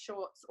wore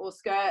shorts or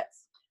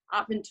skirts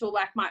up until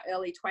like my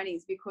early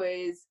 20s,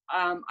 because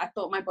I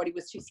thought my body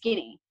was too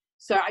skinny.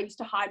 So I used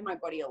to hide my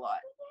body a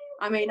lot.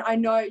 I mean, I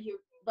know you,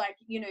 like,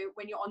 you know,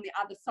 when you're on the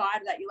other side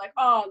of that, you're like,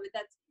 oh,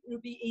 but it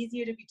would be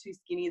easier to be too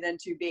skinny than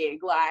too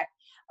big. Like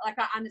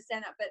I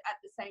understand that, but at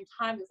the same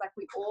time, it's like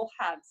we all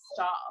have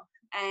stuff,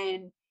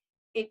 and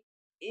if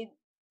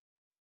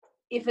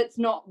it's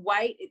not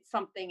weight, it's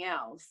something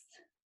else.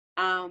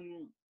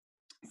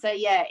 So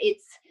yeah,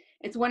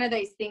 it's one of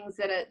those things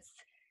that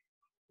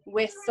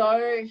we're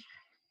so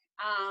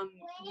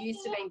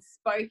used to being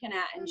spoken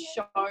at and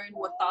shown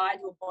what the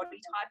ideal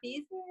body type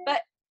is,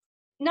 but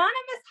none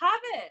of us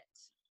have it.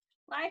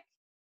 Like,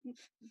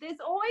 there's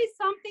always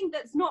something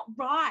that's not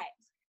right.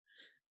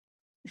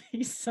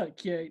 He's so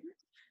cute.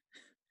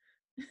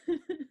 Okay,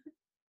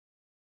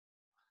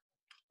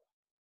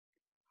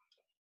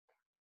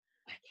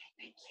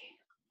 thank you.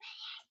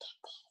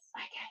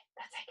 Okay,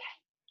 that's okay.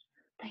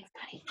 Thanks,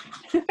 buddy.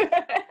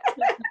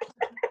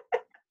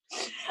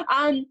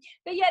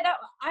 But yeah,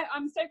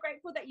 I'm so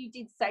grateful that you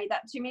did say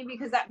that to me,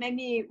 because that made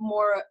me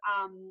more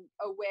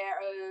aware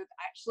of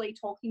actually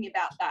talking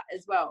about that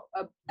as well,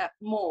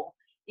 more.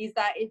 Is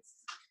that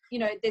it's, you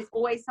know, there's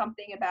always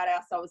something about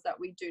ourselves that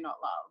we do not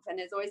love, and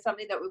there's always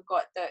something that we've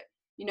got that,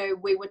 you know,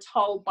 we were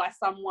told by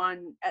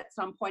someone at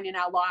some point in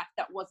our life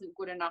that wasn't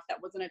good enough,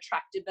 that wasn't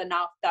attractive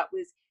enough, that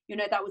was, you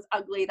know, that was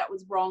ugly, that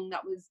was wrong,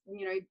 that was,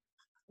 you know,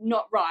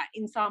 not right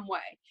in some way.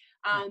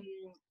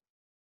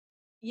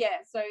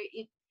 So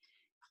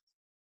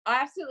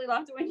I absolutely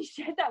loved it when you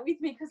shared that with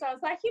me, because I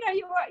was like, you know,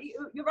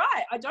 you're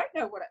right. I don't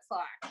know what it's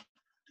like.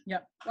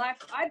 Yep.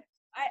 Like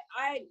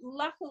I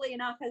luckily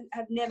enough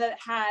have never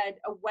had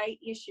a weight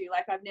issue.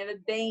 Like, I've never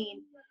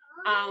been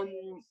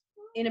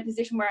in a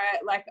position where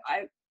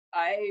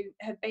I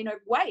have been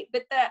overweight.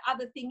 But the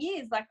other thing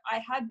is, like, I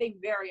have been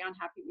very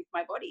unhappy with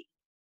my body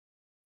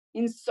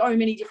in so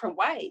many different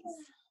ways.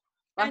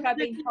 Like, and I've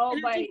been told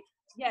by,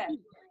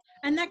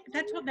 And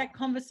that's what that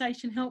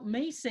conversation helped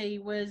me see,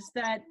 was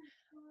that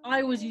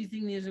I was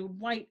using the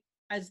weight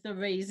as the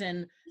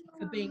reason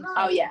for being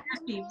so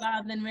happy,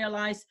 rather than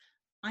realize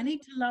I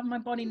need to love my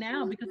body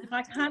now, because if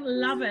I can't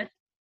love it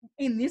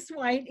in this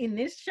weight, in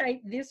this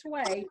shape, this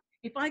way,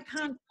 if I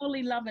can't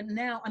fully love it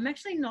now, I'm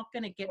actually not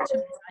going to get to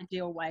my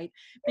ideal weight,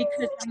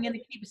 because I'm going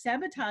to keep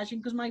sabotaging,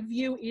 because my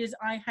view is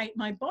I hate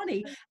my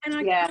body, and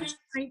I can't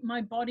hate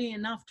my body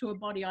enough to a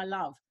body I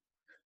love.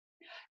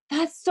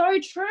 That's so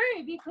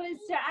true, because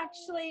to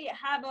actually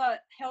have a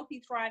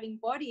healthy, thriving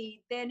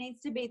body, there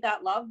needs to be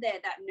that love there,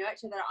 that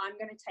nurture, that I'm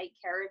going to take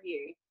care of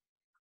you.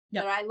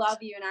 Yep. That I love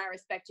you and I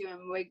respect you, and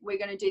we're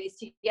going to do this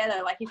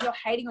together. Like, if you're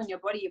hating on your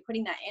body, you're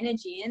putting that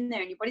energy in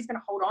there, and your body's going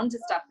to hold on to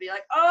stuff. Be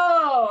like,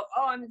 oh,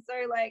 I'm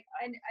so like,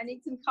 I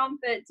need some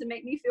comfort to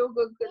make me feel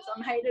good because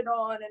I'm hated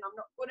on and I'm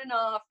not good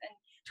enough. And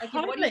like,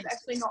 your body's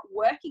actually not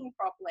working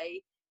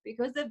properly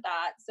because of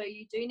that. So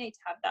you do need to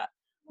have that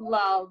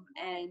love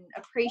and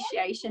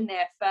appreciation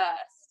there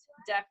first,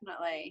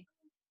 definitely.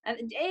 And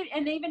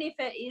even if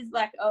it is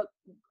like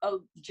a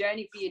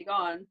journey for you to go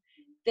on,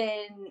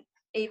 then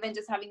even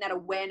just having that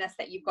awareness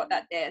that you've got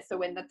that there. So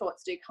when the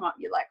thoughts do come up,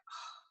 you're like,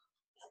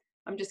 oh,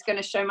 I'm just going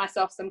to show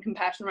myself some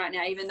compassion right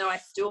now, even though I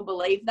still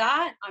believe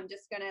that. I'm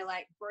just going to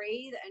like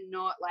breathe and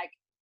not like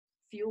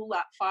fuel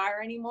that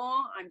fire anymore.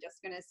 I'm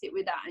just going to sit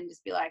with that and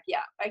just be like,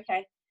 yeah,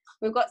 okay,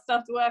 we've got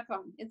stuff to work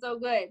on. It's all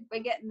good.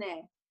 We're getting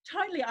there.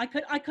 Totally.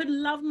 I could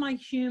love my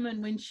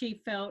human when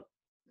she felt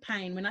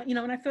pain. When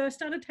I first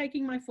started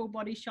taking my full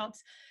body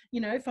shots,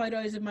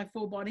 photos of my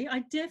full body,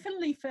 I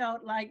definitely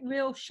felt like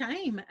real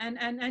shame and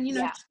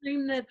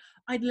shame that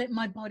I'd let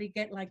my body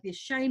get like this.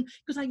 Shame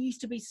because I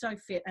used to be so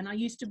fit, and I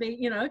used to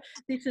be,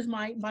 this is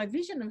my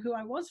vision of who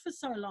I was for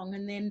so long,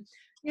 and then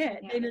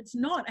then it's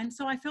not. And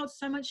so I felt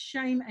so much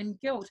shame and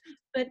guilt,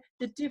 but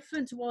the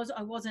difference was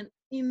I wasn't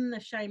in the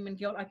shame and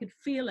guilt. I could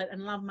feel it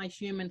and love my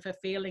human for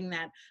feeling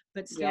that,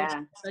 but still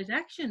those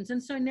actions.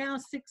 And so now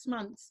 6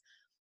 months,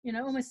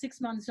 almost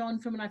 6 months on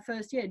from when I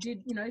first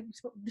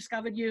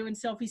discovered you and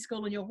Selfie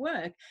School and your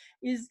work,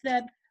 is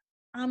that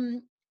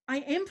I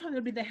am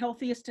probably the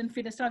healthiest and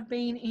fittest I've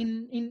been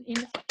in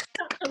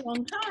such a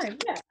long time.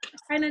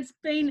 And it's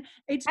been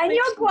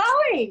you're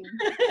glowing.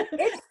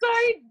 It's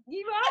so,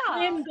 you are.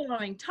 I am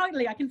glowing,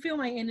 totally. I can feel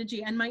my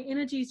energy, and my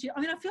energy is,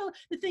 I feel,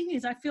 the thing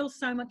is, I feel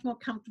so much more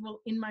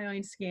comfortable in my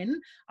own skin.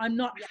 I'm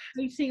not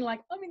hating,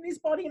 like, I'm in this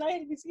body and I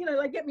hate this,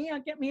 like, get me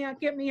out, get me out,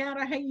 get me out.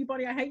 I hate you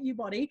body. I hate you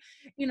body.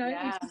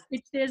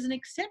 There's an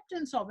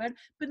acceptance of it.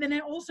 But then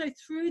also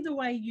through the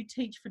way you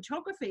teach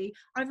photography,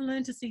 I've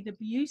learned to see the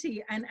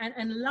beauty and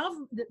love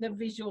the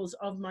visuals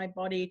of my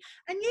body.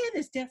 And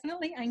there's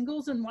definitely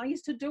angles and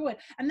ways to do it.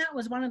 And that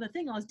was one of the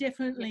things I was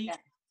definitely,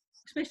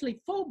 especially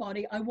full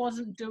body, I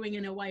wasn't doing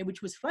in a way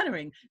which was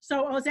flattering.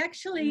 So I was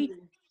actually,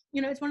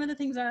 it's one of the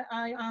things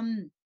I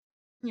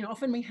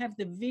often we have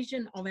the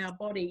vision of our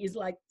body is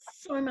like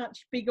so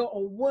much bigger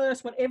or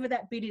worse, whatever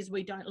that bit is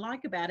we don't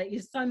like about it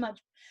is so much,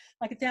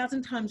 like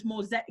 1,000 times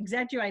more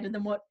exaggerated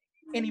than what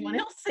anyone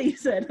else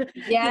sees it.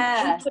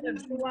 Sort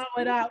of blow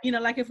it up,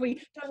 like if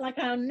we don't like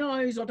our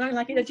nose or don't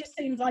like it, it just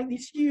seems like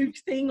this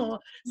huge thing or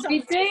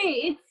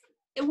something.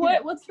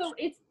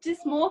 It's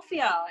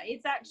dysmorphia.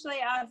 It's actually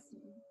us,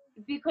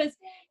 because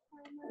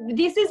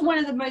this is one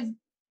of the most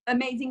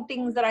amazing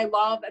things that I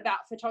love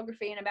about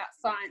photography and about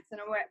science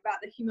and about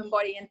the human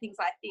body and things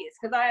like this,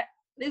 because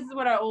this is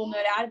what I all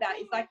nerd out about.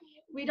 It's like,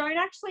 we don't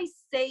actually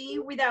see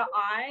with our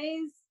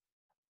eyes,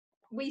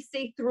 we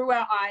see through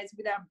our eyes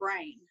with our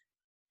brain.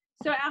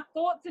 So our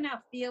thoughts and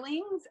our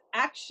feelings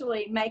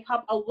actually make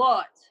up a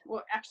lot,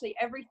 or actually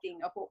everything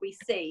of what we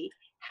see,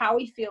 how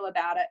we feel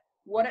about it,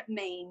 what it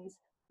means,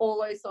 all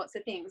those sorts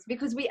of things,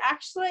 because we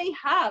actually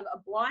have a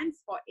blind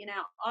spot in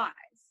our eyes.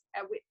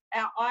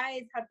 Our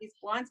eyes have this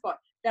blind spot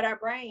that our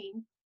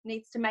brain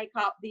needs to make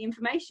up the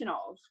information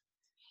of.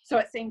 So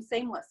it seems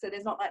seamless. So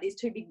there's not like these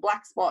two big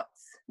black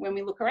spots when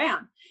we look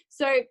around.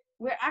 So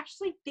we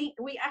actually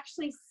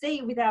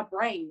see with our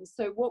brains.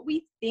 So what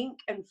we think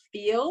and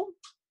feel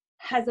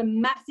has a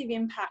massive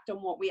impact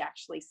on what we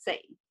actually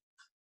see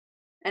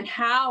and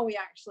how we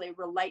actually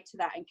relate to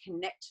that and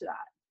connect to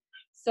that.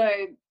 So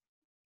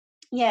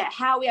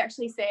how we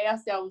actually see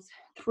ourselves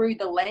through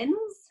the lens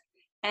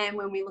and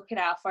when we look at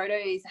our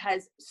photos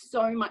has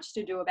so much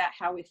to do about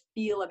how we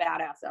feel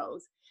about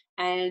ourselves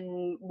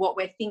and what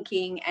we're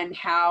thinking and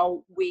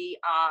how we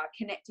are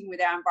connecting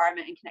with our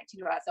environment and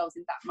connecting to ourselves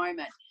in that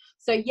moment.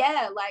 So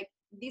like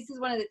this is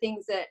one of the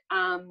things that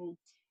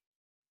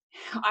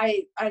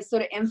I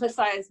sort of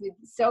emphasize with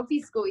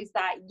Selfie School is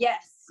that,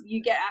 yes,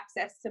 you get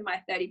access to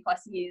my 30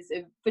 plus years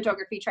of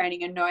photography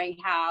training and knowing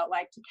how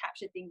like to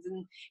capture things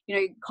and,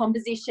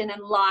 composition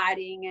and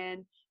lighting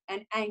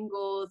and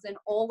angles and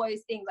all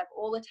those things, like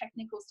all the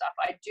technical stuff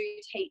I do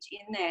teach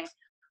in there.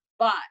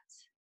 But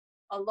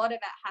a lot of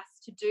it has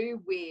to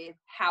do with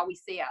how we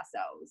see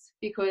ourselves,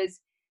 because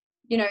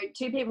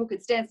two people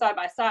could stand side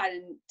by side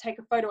and take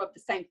a photo of the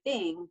same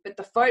thing, but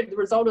the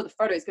result of the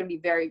photo is going to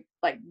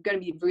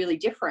be really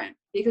different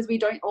because we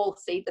don't all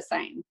see the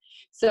same.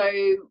 So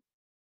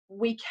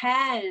we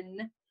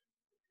can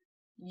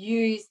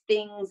use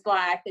things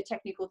like the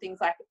technical things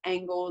like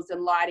angles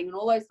and lighting and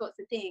all those sorts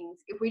of things.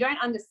 If we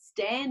don't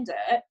understand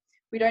it,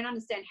 we don't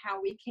understand how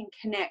we can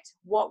connect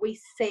what we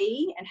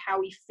see and how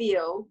we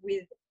feel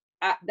with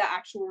the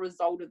actual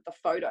result of the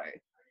photo.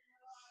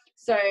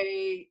 So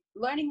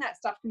learning that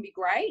stuff can be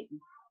great.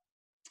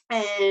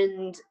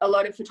 And a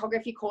lot of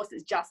photography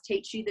courses just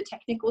teach you the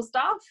technical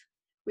stuff,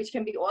 which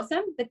can be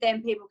awesome. But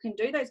then people can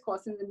do those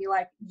courses and be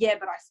like, yeah,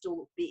 but I still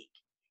look big.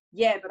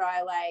 Yeah, but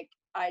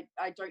I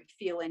don't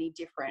feel any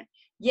different.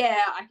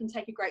 Yeah, I can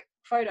take a great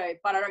photo,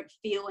 but I don't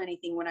feel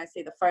anything when I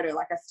see the photo.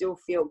 Like I still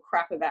feel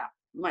crap about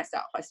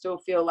myself. I still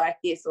feel like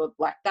this or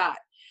like that.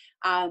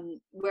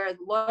 Whereas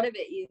a lot of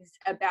it is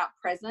about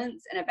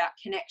presence and about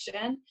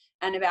connection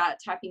and about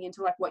tapping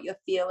into like what you're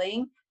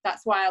feeling.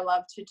 That's why I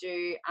love to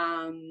do,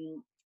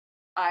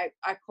 I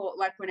call,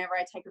 like whenever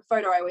I take a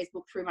photo, I always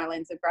look through my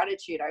lens of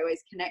gratitude. I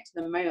always connect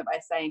to the moment by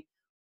saying,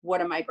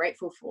 what am I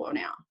grateful for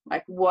now?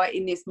 Like what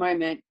in this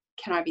moment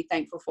can I be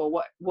thankful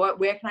for?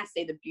 Where can I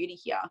see the beauty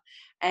here?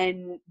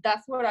 And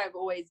that's what I've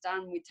always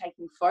done with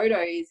taking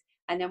photos.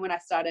 And then when I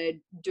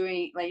started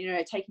doing, like, you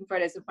know, taking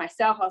photos of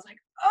myself, I was like,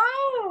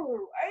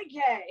 oh,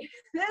 okay,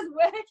 there's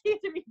work here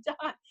to be done.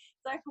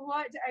 It's like,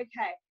 what?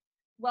 Okay.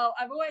 Well,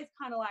 I've always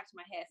kind of liked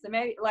my hair. So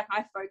maybe like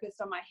I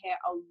focused on my hair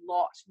a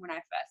lot when I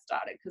first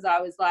started, because I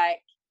was like,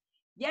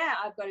 yeah,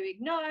 I've got a big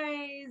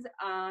nose,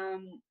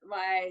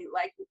 my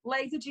like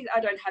laser cheeks, I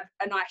don't have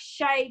a nice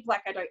shape,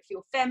 like I don't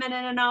feel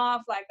feminine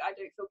enough, like I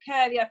don't feel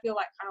curvy, I feel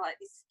like kind of like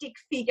this stick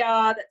figure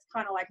that's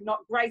kind of like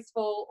not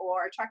graceful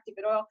or attractive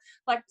at all.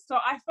 Like, so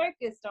I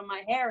focused on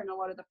my hair in a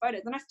lot of the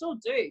photos, and I still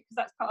do, because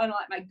that's kind of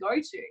like my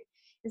go-to.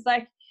 It's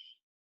like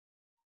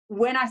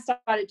when I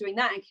started doing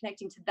that and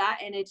connecting to that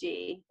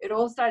energy, it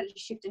all started to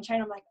shift and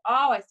change. I'm like,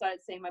 oh, I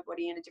started seeing my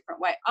body in a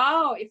different way.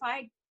 Oh, if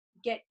I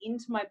get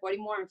into my body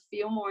more and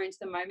feel more into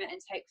the moment and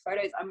take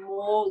photos, I'm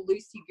more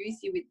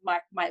loosey-goosey with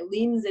my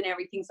limbs and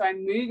everything. So I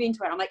move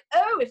into it. I'm like,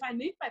 oh, if I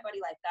move my body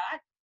like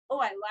that, oh,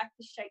 I like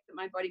the shape that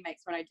my body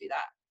makes when I do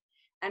that.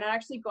 And it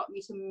actually got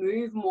me to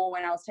move more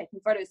when I was taking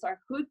photos, so I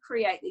could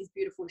create these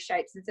beautiful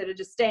shapes instead of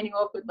just standing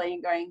awkwardly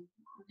and going,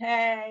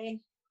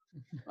 hey,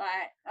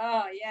 like,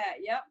 oh yeah,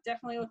 yep,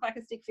 definitely look like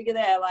a stick figure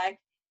there. Like,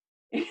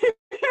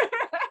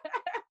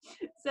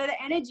 so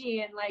the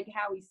energy and like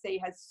how we see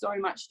has so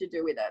much to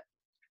do with it.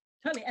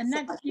 Totally. And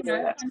that's, you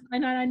know,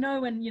 and I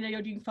know when, you know,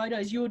 you're doing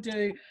photos, you'll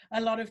do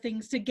a lot of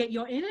things to get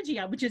your energy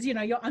up, which is, you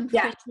know, your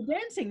unconventional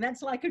dancing.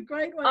 That's like a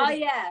great way. Oh,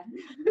 yeah.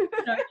 You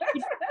know,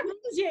 it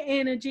brings your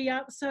energy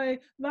up. So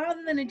rather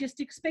than just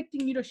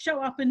expecting you to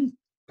show up and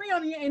be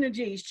on your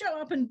energy,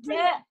 show up and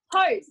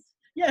pose.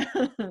 Yeah.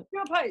 Do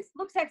a pose.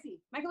 Look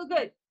sexy. Make it look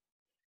good.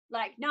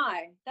 Like, no,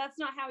 that's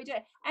not how we do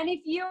it. And if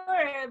you're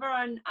ever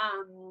on,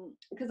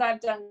 because I've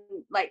done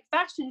like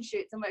fashion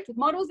shoots and worked with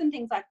models and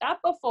things like that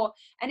before,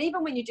 and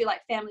even when you do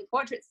like family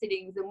portrait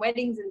sittings and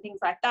weddings and things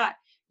like that,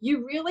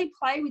 you really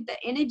play with the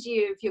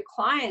energy of your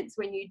clients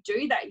when you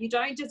do that. You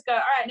don't just go, all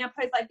right, now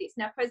pose like this,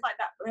 now pose like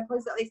that, now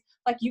pose like this.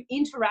 Like, you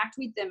interact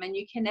with them and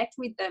you connect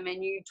with them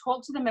and you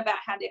talk to them about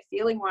how they're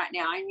feeling right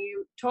now, and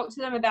you talk to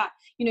them about,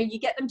 you know, you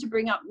get them to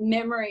bring up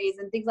memories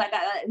and things like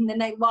that, and then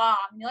they laugh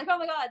and you're like, oh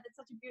my God, that's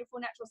such a beautiful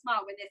natural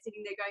smile when they're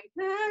sitting there going,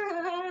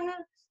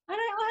 I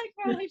don't like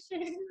how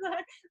she's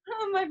like,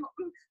 oh,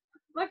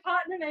 my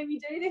partner made me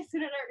do this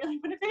and I don't really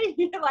want to be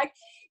here. Like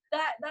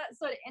that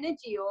sort of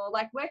energy. Or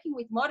like working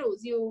with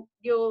models, you'll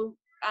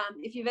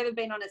if you've ever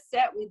been on a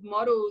set with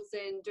models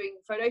and doing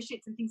photo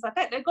shoots and things like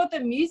that, they've got the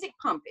music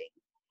pumping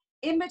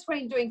in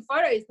between doing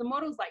photos. The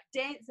model's like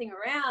dancing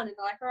around and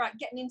they're like, all right,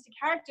 getting into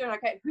character, and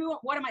okay,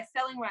 what am I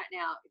selling right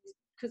now?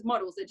 Because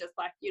models are just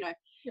like, you know,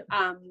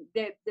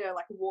 they're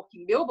like a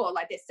walking billboard.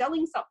 Like, they're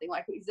selling something.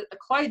 Like, is it the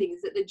clothing?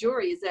 Is it the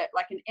jewelry? Is it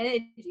like an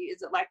energy?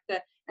 Is it like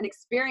an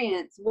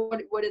experience? What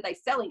are they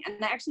selling? And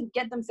they actually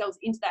get themselves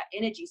into that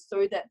energy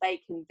so that they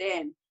can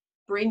then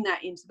bring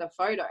that into the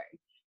photo.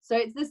 So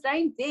it's the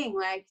same thing,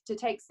 like to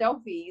take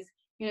selfies,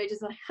 you know,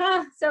 just like,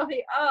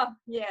 selfie. Oh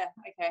yeah,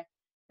 okay,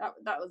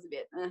 that was a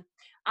bit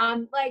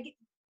like,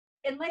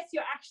 unless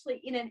you're actually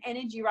in an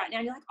energy right now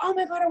and you're like, oh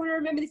my God, I want to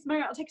remember this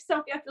moment, I'll take a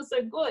selfie, I feel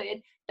so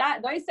good.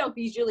 Those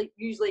selfies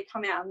usually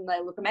come out and they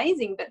look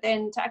amazing. But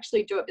then to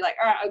actually do it, be like,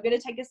 all right, I'm going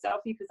to take a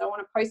selfie because I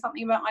want to post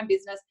something about my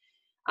business.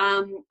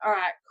 All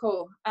right,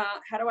 cool.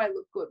 How do I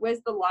look good?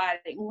 Where's the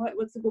lighting?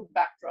 What's a good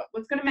backdrop?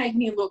 What's going to make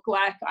me look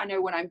like I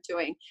know what I'm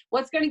doing?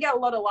 What's going to get a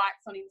lot of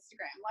likes on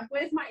Instagram? Like,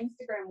 where's my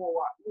Instagram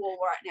wall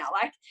right now?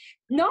 Like,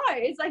 no,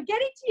 it's like,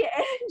 get into your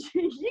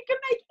energy. You can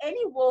make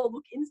any wall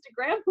look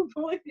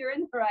Instagrammable if you're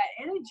in the right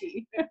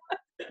energy.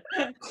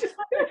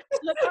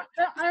 Look,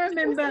 I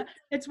remember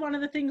it's one of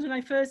the things when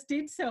I first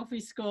did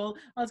selfie school,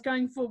 I was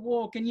going for a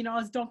walk and, you know, I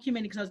was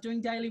documenting because I was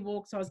doing daily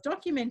walks. So I was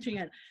documenting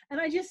it, and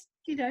I just,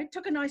 you know,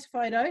 took a nice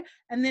photo,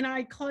 and then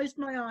I closed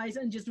my eyes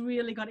and just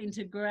really got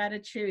into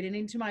gratitude and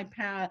into my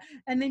power,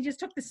 and then just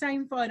took the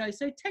same photo.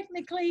 So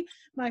technically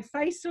my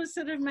face was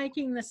sort of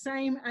making the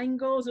same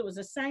angles. It was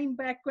the same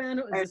background.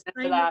 It was the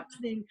same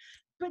thing,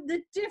 but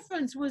the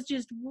difference was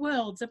just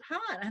worlds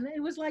apart. And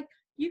it was like,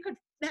 you could,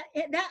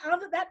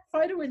 that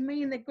photo with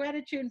me and the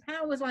gratitude and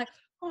power was like,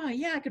 oh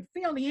yeah, I could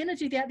feel the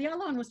energy there. The other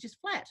one was just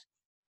flat.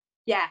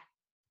 Yeah.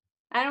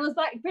 And it was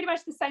like pretty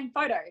much the same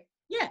photo.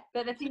 Yeah.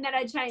 But the thing that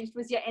I changed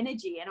was your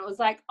energy. And it was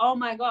like, oh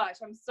my gosh,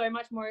 I'm so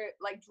much more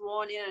like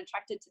drawn in and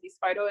attracted to this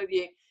photo of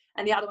you.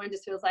 and the other one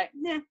just feels like,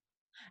 nah.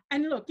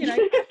 And look, you know,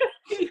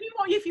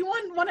 if you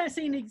want to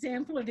see an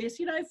example of this,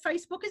 you know,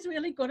 Facebook is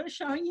really good at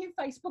showing you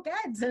Facebook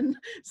ads, and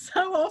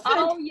so often.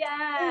 Oh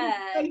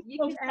yeah, you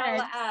can tell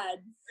the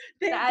ads.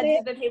 The ads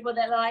are the people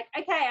that are like,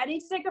 okay, I need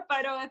to take a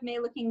photo of me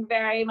looking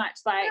very much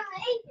like,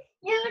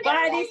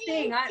 buy this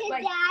thing. I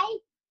like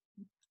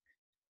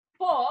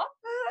 4.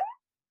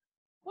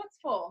 What's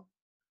 4?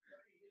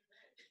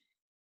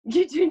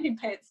 You do need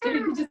pants, too.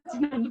 You just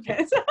didn't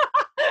underpants.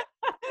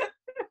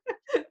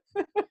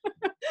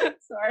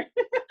 Sorry.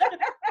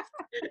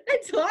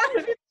 It's live,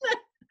 isn't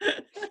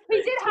it?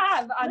 He did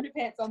have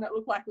underpants on that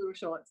looked like little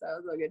shorts, so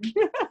it was all good.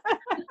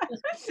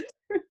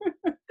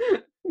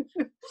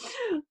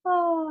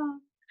 Oh.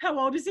 How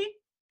old is he?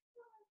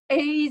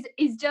 He's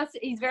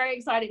very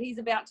excited. He's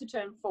about to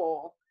turn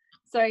 4.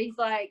 So he's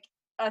like,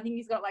 I think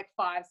he's got like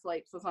 5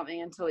 sleeps or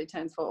something until he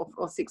turns 4,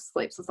 or 6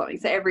 sleeps or something.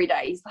 So every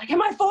day he's like,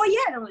 am I 4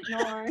 yet? And I'm like,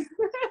 no.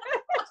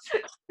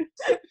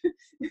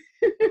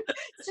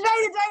 Today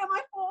the day am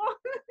I 4?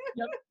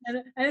 Yep.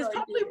 And it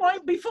probably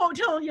won't be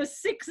till you're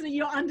 6 that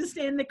you'll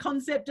understand the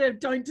concept of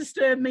don't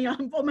disturb me,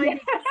 or maybe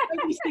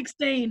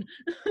 16.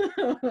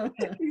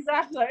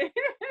 Exactly.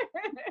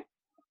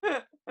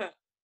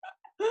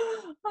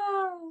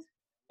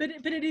 But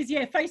it is,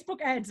 yeah,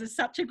 Facebook ads are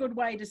such a good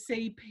way to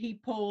see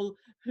people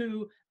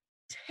who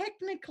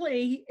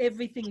technically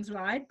everything's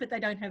right, but they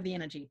don't have the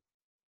energy.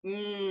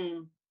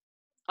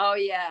 Oh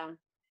yeah.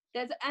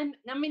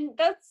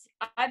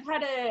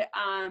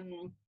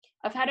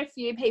 I've had a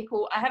few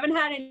people. I haven't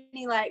had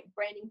any like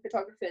branding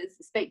photographers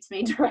speak to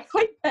me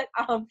directly, but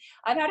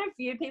I've had a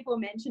few people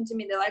mention to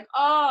me, they're like,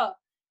 oh,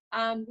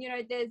 you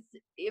know, there's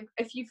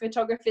a few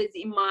photographers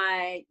in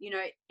my, you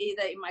know,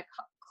 either in my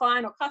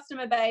client or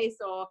customer base,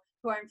 or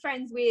who I'm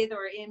friends with,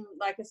 or in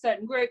like a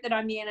certain group that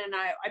I'm in, and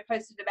I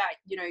posted about,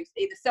 you know,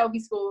 either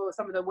selfie school or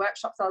some of the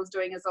workshops I was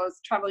doing as I was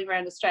traveling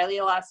around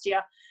Australia last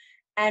year,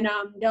 and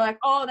they're like,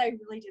 oh, they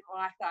really didn't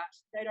like that,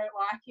 they don't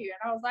like you.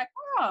 And I was like,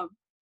 oh,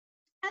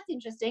 that's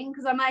interesting,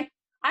 because I'm like,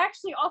 I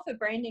actually offer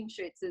branding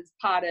shoots as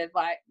part of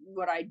like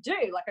what I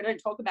do. Like, I don't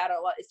talk about it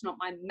a lot, it's not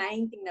my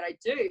main thing that I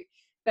do,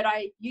 but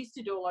I used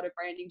to do a lot of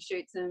branding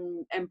shoots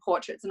and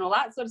portraits and all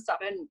that sort of stuff.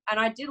 And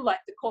I did like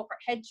the corporate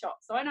headshot.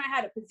 So I know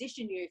how to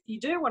position you if you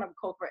do want a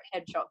corporate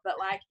headshot, but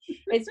like,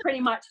 it's pretty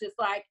much just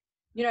like,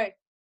 you know,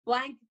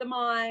 blank the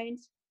mind,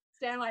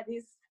 stand like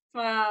this,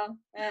 smile,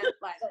 and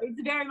like, it's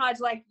very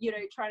much like, you know,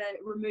 trying to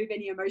remove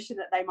any emotion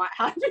that they might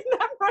have in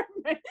that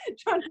moment,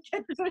 trying to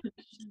get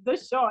the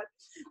shot.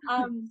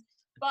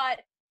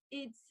 But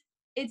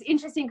it's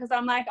interesting, because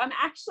I'm like, I'm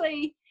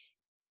actually,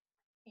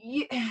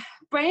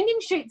 branding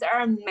shoots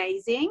are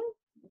amazing,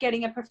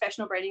 getting a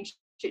professional branding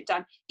shoot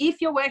done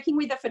if you're working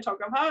with a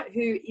photographer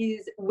who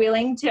is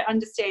willing to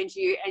understand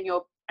you and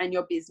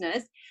your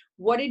business,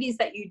 what it is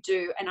that you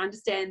do, and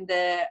understand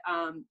the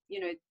you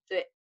know,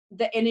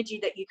 the energy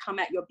that you come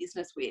at your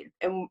business with,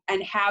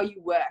 and how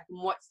you work,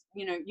 and what's,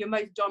 you know, your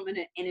most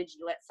dominant energy.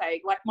 Let's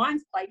say, like,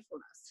 mine's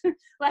playfulness.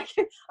 Like,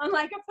 I'm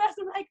like, at first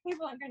I'm like,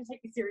 people aren't going to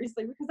take me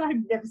seriously because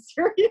I'm never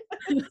serious.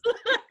 And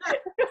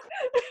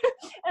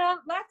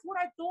that's what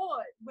I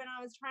thought when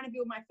I was trying to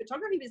build my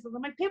photography business.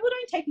 I'm like, people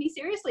don't take me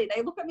seriously.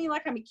 They look at me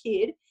like I'm a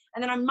kid,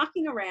 and then I'm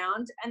mucking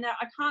around, and that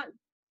I can't,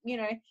 you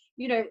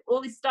know,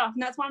 all this stuff.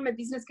 And that's why my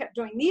business kept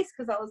doing this,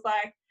 because I was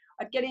like,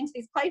 I'd get into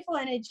this playful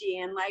energy,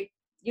 and like,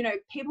 you know,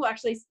 people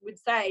actually would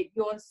say,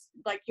 your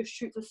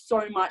shoots are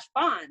so much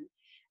fun.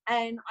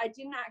 And I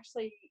didn't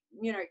actually,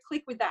 you know,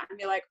 click with that and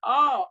be like,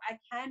 oh, I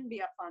can be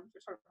a fun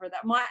photographer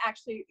that might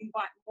actually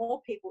invite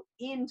more people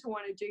in to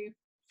want to do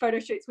photo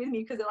shoots with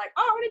me, because they're like,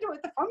 oh, I want to do it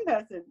with the fun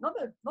person, not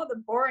the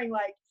boring,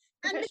 like,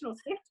 professional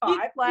stiff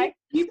type.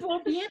 You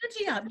brought the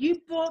energy up.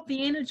 You brought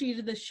the energy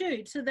to the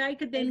shoot, so they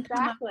could then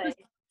come up with,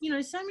 you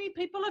know, so many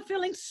people are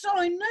feeling so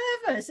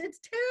nervous.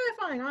 It's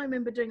terrifying. I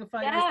remember doing a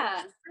photo,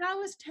 and I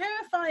was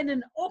terrified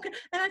and awkward,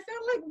 and I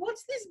felt like,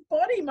 what's this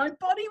body? My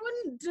body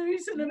wouldn't do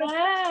sort of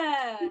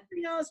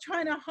everything I was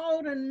trying to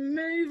hold and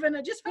move, and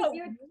it just felt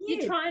weird.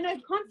 You're trying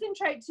to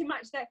concentrate too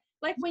much. That,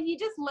 like, when you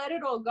just let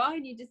it all go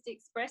and you just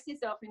express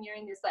yourself, and you're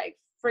in this like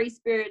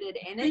free-spirited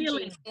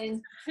energy and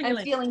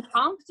feeling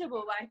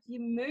comfortable, like, you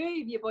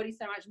move your body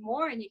so much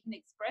more and you can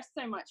express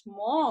so much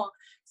more.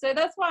 So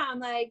that's why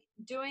I'm like,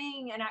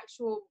 doing an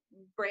actual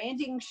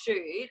branding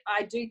shoot,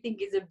 I do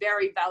think is a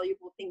very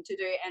valuable thing to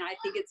do, and I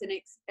think it's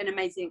an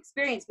amazing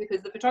experience,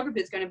 because the photographer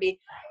is going to be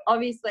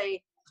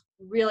obviously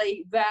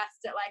really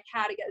versed at like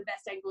how to get the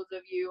best angles of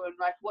you, and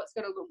like what's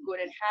going to look good,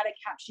 and how to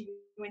capture you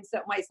in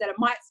certain ways that it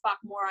might spark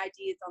more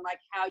ideas on like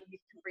how you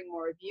can bring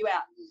more of you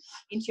out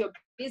into your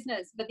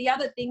business. But the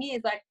other thing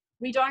is, like,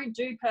 we don't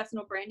do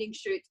personal branding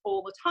shoots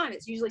all the time.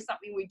 It's usually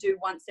something we do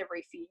once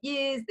every few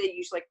years. They're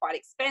usually quite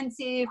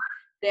expensive.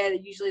 They're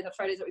usually the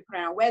photos that we put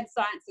on our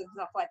websites and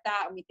stuff like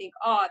that, and we think,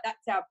 oh,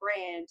 that's our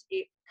brand,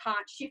 it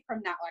can't shift from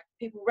that, like,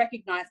 people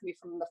recognize me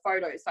from the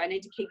photos, so I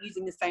need to keep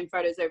using the same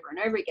photos over and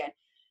over again.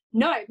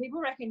 No, people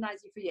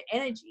recognize you for your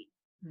energy.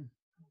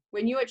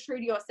 when you are true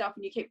to yourself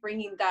and you keep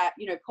bringing that,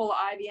 you know, Paula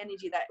Ivy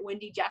energy, that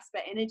Wendy Jasper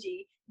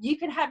energy, you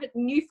can have a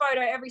new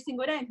photo every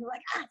single day and people are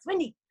like, it's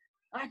Wendy.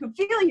 I can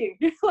feel you.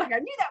 Like, I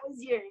knew that was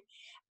you.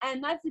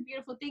 And that's the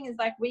beautiful thing, is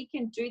like, we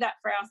can do that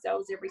for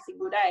ourselves every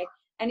single day.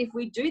 And if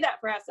we do that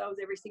for ourselves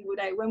every single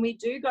day, when we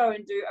do go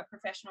and do a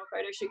professional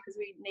photo shoot, because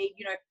we need,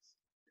 you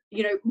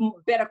know,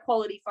 better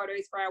quality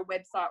photos for our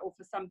website or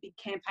for some big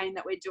campaign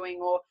that we're doing,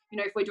 or, you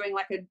know, if we're doing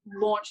like a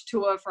launch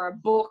tour for a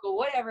book or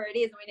whatever it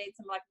is, and we need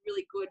some like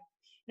really good,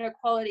 you know,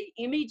 quality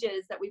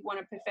images that we want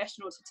a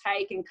professional to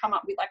take and come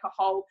up with like a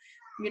whole,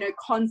 you know,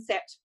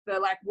 concept for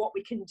like what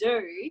we can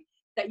do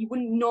that you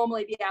wouldn't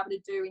normally be able to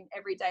do in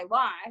everyday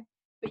life,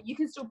 but you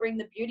can still bring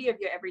the beauty of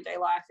your everyday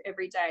life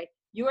every day.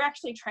 You're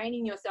actually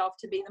training yourself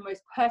to be the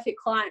most perfect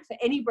client for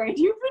any brand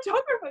new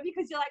photographer,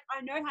 because you're like,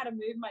 I know how to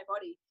move my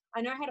body.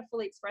 I know how to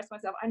fully express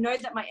myself. I know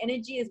that my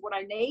energy is what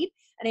I need.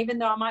 And even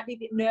though I might be a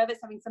bit nervous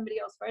having somebody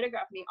else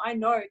photograph me, I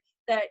know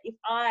that if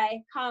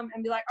I come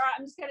and be like, all right,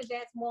 I'm just going to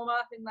dance, warm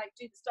up and like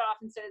do the stuff,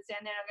 instead of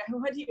standing there and go,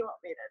 what do you want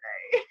me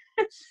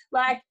to do?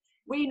 Like,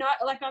 we know,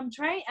 like, I'm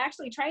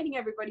actually training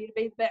everybody to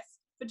be the best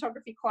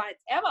photography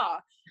clients ever.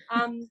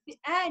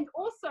 And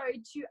also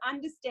to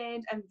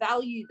understand and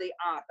value the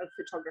art of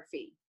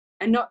photography,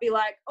 and not be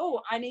like,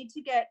 oh, I need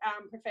to get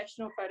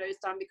professional photos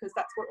done because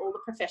that's what all the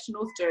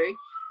professionals do.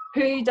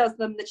 Who does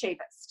them the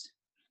cheapest?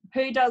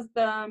 Who does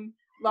them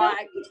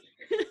like,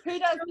 who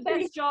does the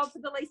best job for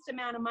the least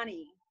amount of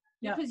money?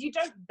 Because you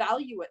don't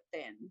value it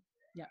then.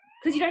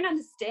 Because you don't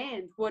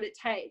understand what it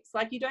takes.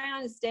 Like, you don't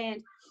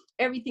understand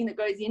everything that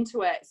goes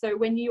into it. So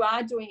when you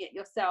are doing it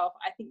yourself,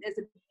 I think there's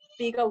a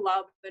bigger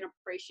love and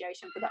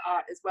appreciation for the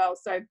art as well.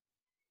 So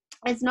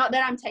it's not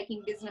that I'm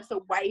taking business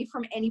away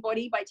from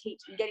anybody by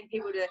teaching, getting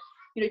people to,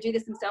 you know, do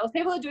this themselves.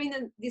 People are doing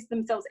this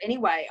themselves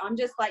anyway. I'm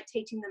just like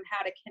teaching them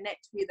how to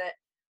connect with it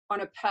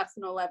on a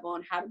personal level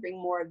and how to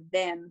bring more of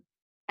them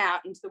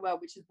out into the world,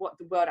 which is what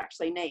the world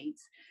actually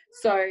needs.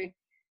 So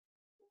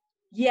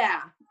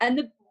yeah, and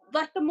the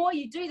more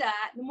you do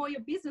that, the more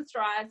your business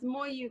thrives, the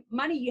more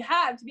money you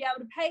have to be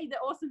able to pay the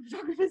awesome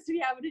photographers to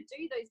be able to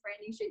do those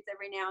branding shoots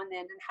every now and then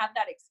and have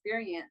that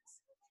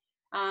experience.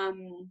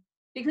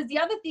 Because the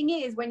other thing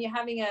is, when you're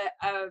having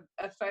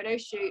a photo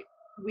shoot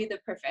with a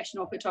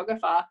professional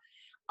photographer,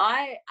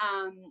 I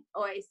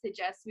always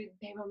suggest with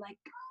people,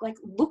 like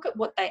look at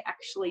what they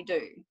actually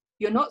do.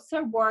 You're not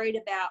so worried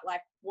about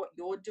like what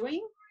you're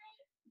doing,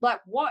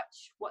 like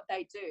watch what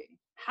they do.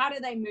 How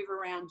do they move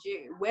around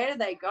you? Where do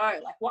they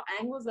go? Like, what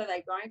angles are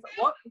they going for?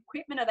 What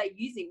equipment are they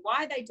using?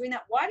 Why are they doing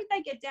that? Why did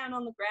they get down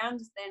on the ground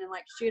just then and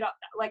like shoot up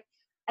that, like,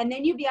 and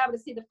then you'll be able to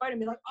see the photo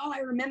and be like, oh, I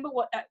remember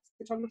what that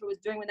photographer was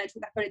doing when they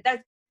took that photo.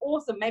 That's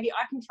awesome. Maybe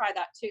I can try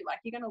that too. Like,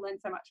 you're going to learn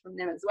so much from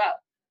them as well,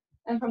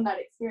 and from that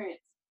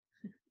experience.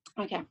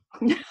 Okay.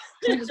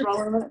 Just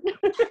roll with it.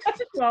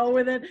 Just roll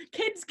with it.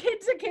 Kids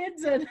are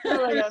kids. And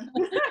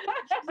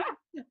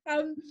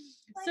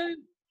so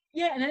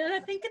yeah, and I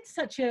think it's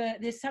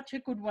there's such a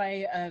good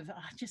way of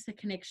just the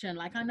connection.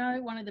 Like, I know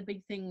one of the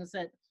big things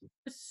that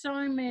for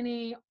so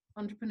many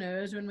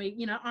entrepreneurs, when we,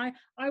 you know, I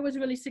was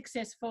really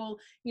successful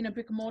in a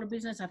brick and mortar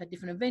business. I've had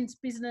different events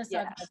business,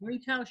 I've had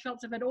retail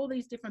shops, I've had all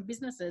these different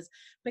businesses,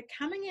 but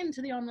coming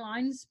into the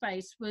online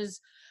space was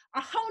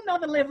a whole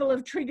nother level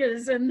of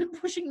triggers and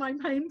pushing my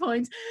pain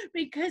points,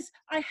 because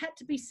I had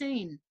to be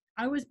seen.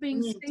 I was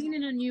being seen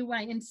in a new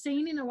way, and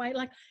seen in a way,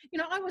 like, you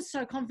know, I was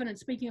so confident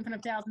speaking in front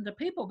of thousands of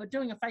people, but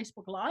doing a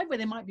Facebook Live where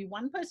there might be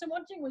one person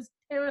watching was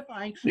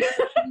terrifying.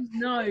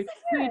 No,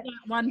 who that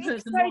one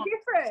person was.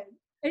 Different.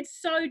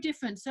 It's so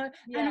different. So,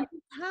 and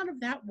part of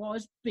that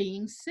was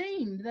being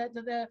seen,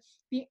 the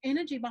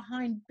energy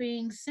behind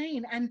being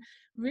seen, and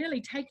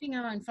really taking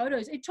our own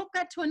photos. It took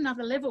that to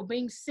another level,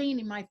 being seen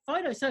in my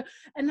photos. So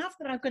enough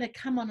that I've got to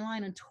come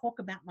online and talk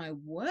about my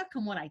work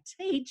and what I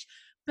teach,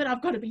 but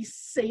I've got to be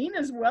seen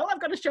as well. I've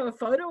got to show a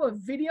photo, a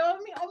video of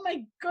me. Oh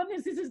my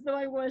goodness, this is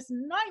my worst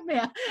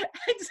nightmare.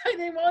 And so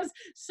there was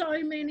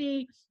so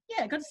many,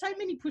 got so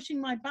many pushing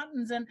my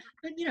buttons.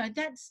 But you know,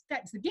 that's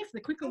the gift.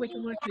 The quicker we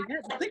can work through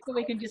that, the quicker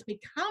we can just be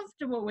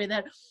comfortable with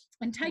it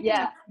and taking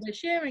we're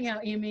sharing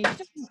our image,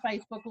 doing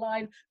Facebook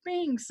Live,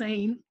 being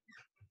seen.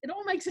 It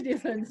all makes a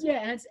difference.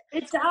 Yeah,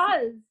 it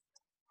does.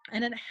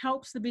 And it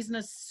helps the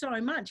business so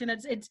much. And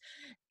it's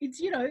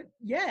you know,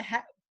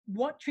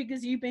 what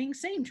triggers you being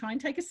seen? Try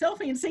and take a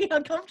selfie and see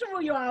how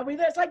comfortable you are with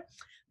it. It's like,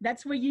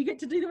 that's where you get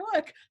to do the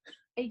work.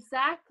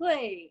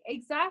 Exactly.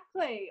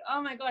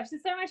 Oh my gosh,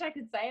 there's so much I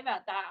could say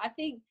about that. I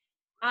think,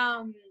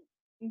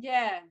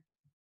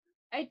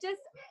 it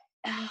just,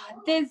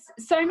 there's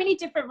so many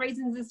different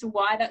reasons as to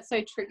why that's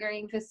so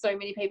triggering for so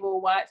many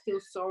people, why it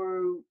feels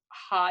so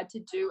hard to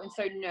do and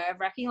so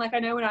nerve-wracking. Like, I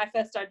know when I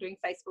first started doing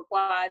Facebook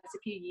Lives a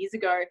few years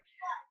ago,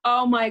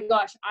 oh my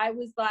gosh, I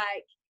was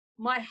like,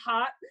 my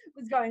heart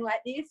was going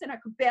like this and I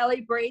could barely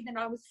breathe and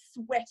I was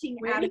sweating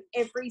out of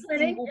every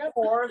single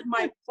pore of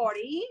my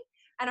body.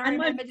 And I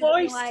remember just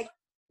being like,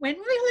 went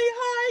really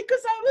high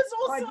because I was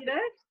also. Oh, did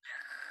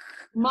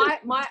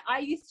it? I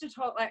used to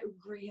talk like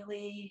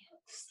really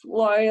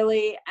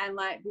slowly and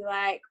like be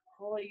like,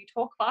 oh, you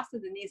talk faster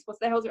than this, what's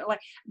the hell's it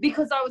like?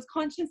 Because I was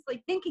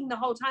consciously thinking the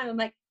whole time, I'm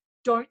like,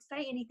 don't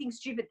say anything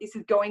stupid. This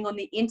is going on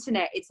the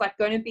internet. It's like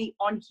going to be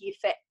on here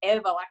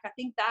forever. Like, I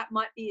think that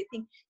might be a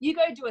thing. You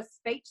go do a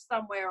speech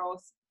somewhere or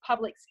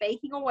public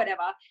speaking or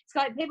whatever. It's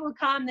like people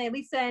come, they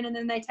listen, and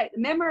then they take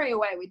the memory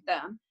away with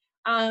them.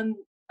 I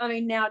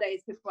mean,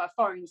 nowadays people have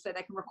phones, so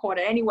they can record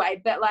it anyway.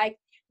 But like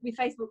with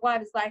Facebook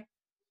Live, it's like,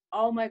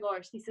 oh my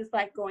gosh, this is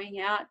like going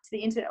out to the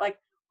internet. Like,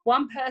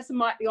 one person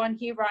might be on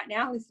here right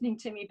now listening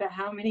to me, but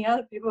how many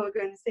other people are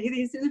going to see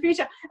this in the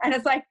future? And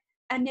it's like,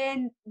 and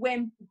then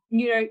when,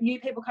 you know, new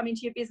people come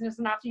into your business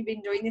and after you've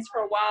been doing this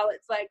for a while,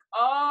 it's like,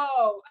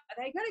 oh, are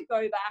they going to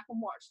go back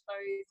and watch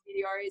those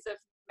videos of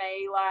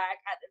me, like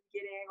at the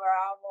beginning where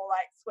I'm all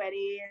like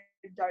sweaty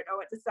and don't know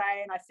what to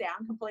say and I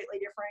sound completely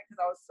different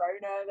because I was so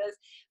nervous.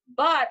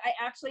 But I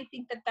actually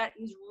think that that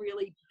is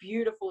really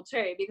beautiful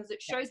too, because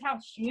it shows how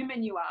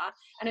human you are,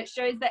 and it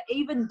shows that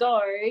even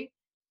though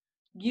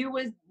you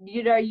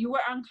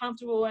were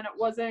uncomfortable and it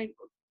wasn't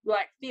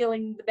like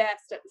feeling the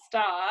best at the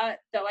start,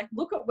 that like,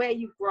 look at where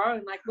you've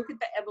grown, like look at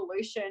the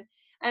evolution.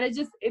 And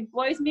it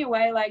blows me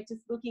away, like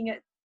just looking at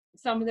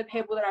some of the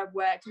people that I've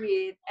worked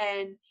with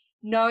and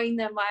knowing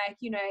them, like,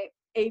 you know,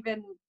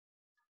 even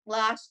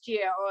last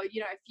year or,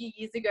 you know, a few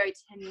years ago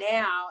to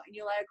now, and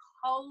you're like,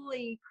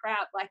 holy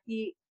crap, like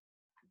the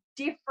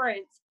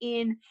difference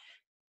in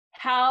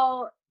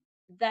how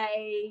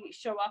they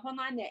show up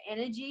online, their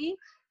energy,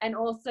 and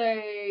also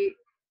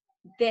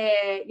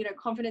their, you know,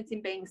 confidence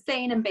in being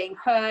seen and being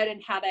heard,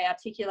 and how they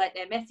articulate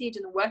their message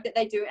and the work that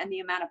they do, and the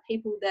amount of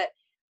people that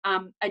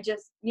are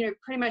just, you know,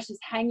 pretty much just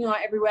hanging on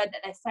every word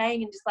that they're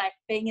saying and just like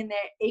being in their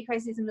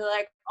ecosystem. They're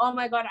like, oh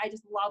my God, I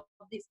just love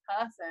this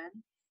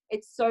person.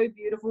 It's so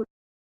beautiful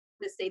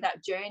to see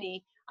that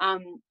journey,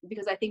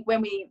 because I think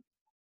when we,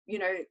 you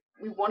know,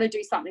 we want to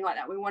do something like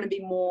that, we want to be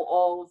more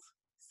of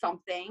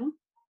something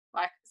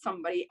like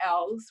somebody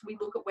else, we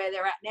look at where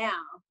they're at now.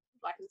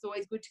 Like, it's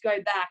always good to go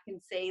back and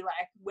see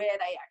like where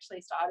they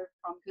actually started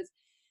from, because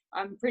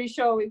I'm pretty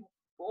sure we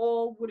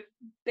all would have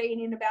been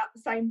in about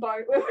the same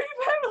boat where we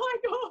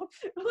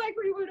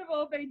would have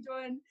all been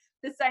doing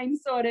the same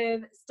sort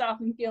of stuff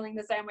and feeling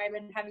the same way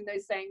and having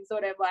those same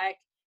sort of like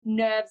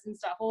nerves and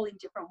stuff, all in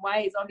different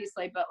ways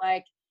obviously, but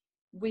like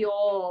we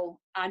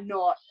all are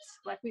not,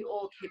 like we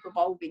all keep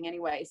evolving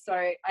anyway. So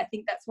I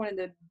think that's one of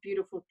the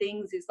beautiful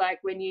things is like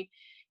when you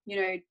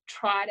know,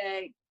 try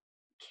to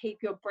keep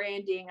your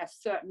branding a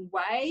certain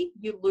way,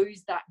 you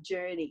lose that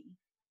journey.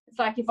 It's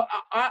like if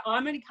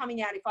I'm only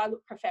coming out if I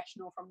look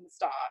professional from the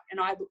start and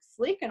I look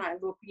slick and I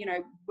look, you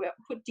know, well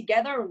put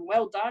together and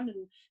well done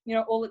and, you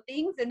know, all the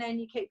things, and then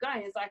you keep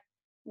going. It's like,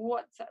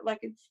 what's like,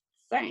 it's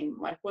the same,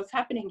 like what's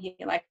happening here,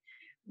 like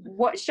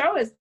what, show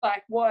us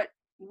like what,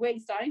 where you're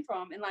starting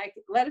from, and like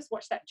let us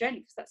watch that journey,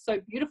 because that's so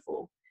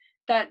beautiful.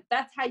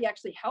 That's how you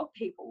actually help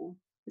people,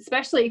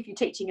 especially if you're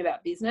teaching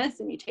about business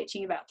and you're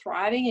teaching about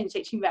thriving and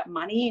you're teaching about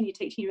money and you're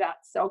teaching about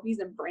selfies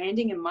and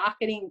branding and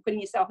marketing and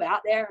putting yourself out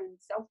there and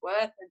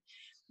self-worth and,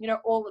 you know,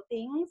 all the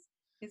things.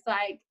 It's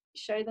like,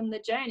 show them the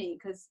journey,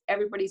 because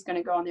everybody's going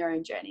to go on their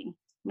own journey.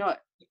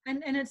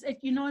 And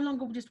you're no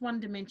longer just one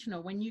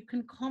dimensional. When you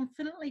can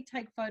confidently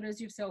take photos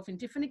of yourself in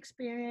different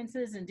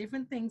experiences and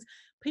different things,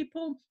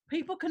 people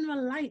can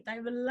relate. They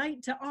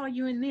relate to, oh,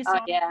 you're in this. Oh,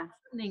 yeah.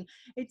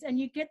 And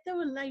you get the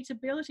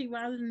relatability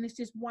rather than this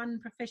just one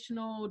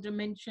professional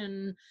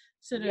dimension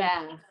sort of.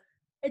 Yeah.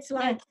 It's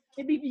like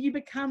you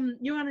become,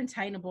 you're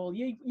unattainable.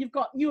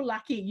 You're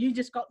lucky. You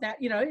just got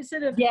that, you know, it's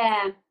sort of.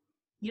 Yeah.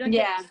 You don't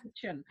get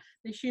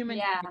the human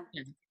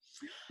connection.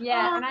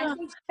 Yeah. And I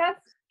think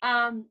that's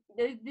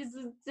this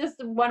is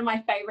just one of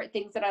my favorite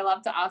things that I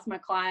love to ask my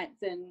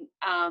clients and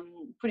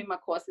put in my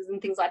courses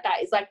and things like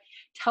that is like,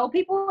 tell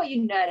people what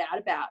you nerd out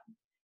about,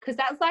 because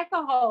that's like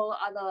a whole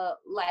other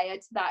layer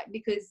to that,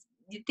 because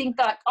you think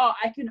that, oh,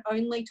 I can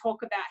only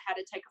talk about how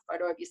to take a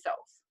photo of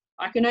yourself.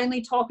 I can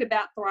only talk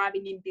about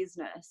thriving in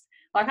business.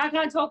 Like I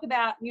can't talk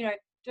about, you know,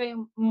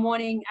 doing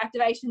morning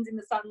activations in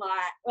the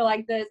sunlight or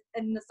like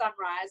in the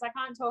sunrise. I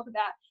can't talk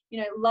about, you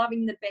know,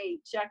 loving the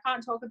beach. I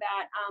can't talk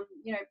about,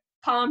 you know,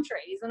 palm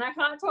trees, and I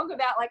can't talk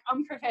about like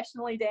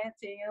unprofessionally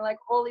dancing and like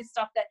all this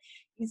stuff that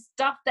is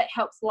stuff that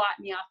helps light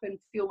me up and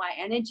fuel my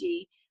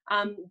energy.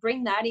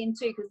 Bring that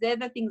into, because they're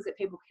the things that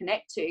people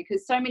connect to,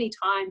 because so many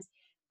times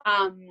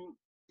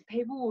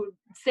people would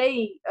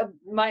see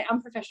my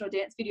unprofessional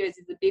dance videos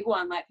is the big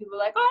one. Like people are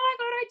like, oh my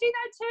God, I do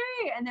that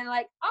too. And then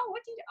like, oh,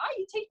 what do you do? Oh,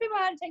 you teach people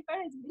how to take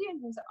photos and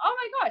videos. And so, oh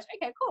my gosh,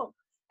 okay, cool.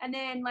 And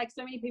then like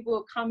so many people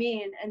will come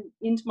in and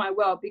into my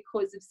world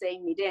because of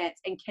seeing me dance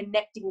and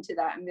connecting to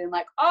that and being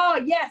like, oh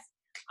yes,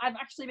 I've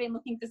actually been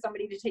looking for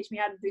somebody to teach me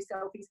how to do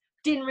selfies.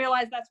 Didn't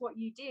realize that's what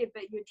you did,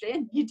 but your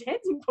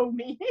dancing pulled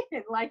me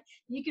in. Like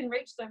you can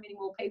reach so many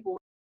more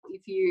people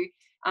if you,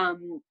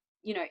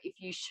 you know, if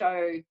you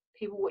show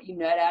people what you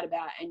nerd out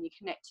about and you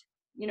connect,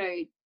 you know,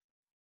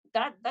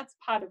 that's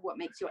part of what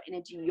makes your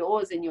energy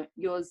yours and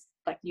yours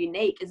like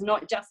unique. Is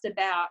not just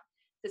about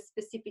the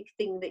specific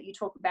thing that you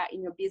talk about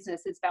in your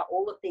business. It's about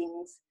all the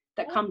things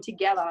that come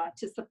together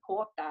to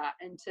support that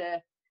and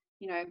to,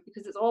 you know,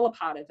 because it's all a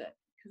part of it,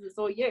 because it's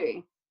all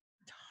you.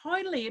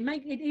 Totally.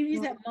 It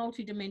is that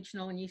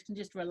multidimensional, and you can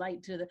just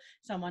relate to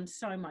someone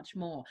so much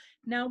more.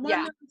 Now, one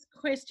last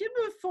question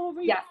before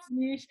we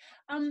finish.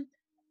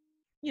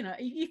 You know,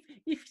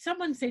 if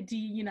someone said to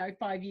you, you know,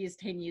 5 years,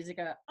 10 years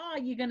ago, oh,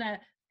 you're going to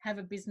have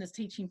a business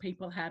teaching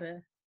people how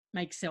to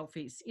make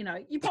selfies, you know,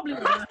 you probably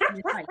would have laughed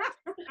in your face.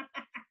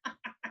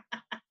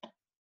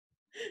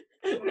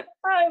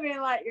 I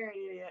mean, like, you're an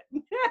idiot.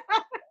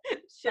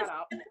 Shut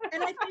up.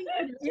 And I think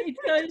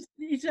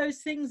it's those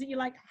things that you're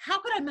like, how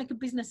could I make a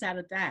business out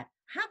of that?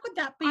 How could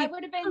that be? I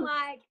would have been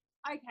like,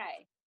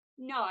 okay,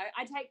 no,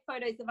 I take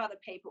photos of other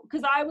people,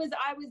 because I was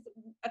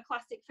a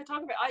classic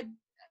photographer. I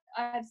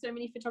have so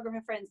many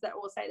photographer friends that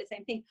all say the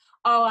same thing.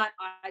 Oh,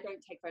 I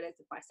don't take photos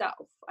of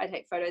myself. I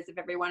take photos of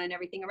everyone and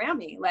everything around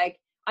me. Like,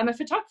 I'm a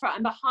photographer.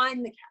 I'm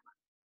behind the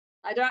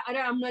camera.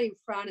 I'm not in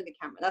front of the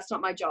camera. That's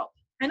not my job.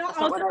 And I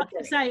was going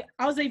to say,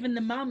 I was even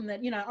the mum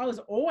that, you know, I was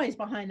always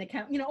behind the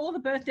camera. You know, all the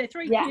birthday,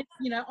 3 kids,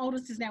 you know,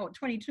 oldest is now at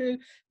 22,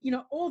 you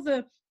know, all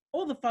the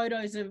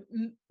photos of,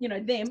 you know,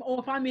 them, or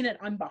if I'm in it,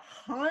 I'm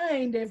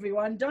behind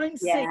everyone. Don't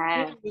see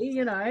me,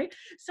 you know.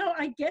 So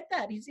I get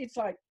that. It's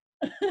like...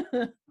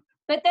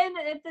 But then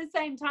at the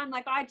same time,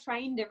 like, I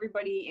trained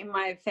everybody in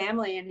my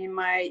family and in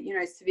my, you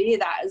know, sphere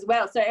that as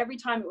well. So every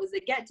time it was a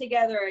get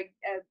together,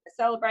 a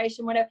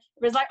celebration, whatever,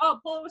 it was like, oh,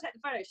 Paula will take the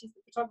photo. She's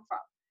the photographer.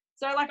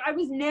 So, like, I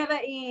was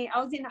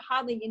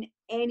hardly in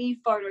any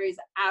photos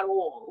at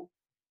all.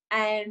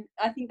 And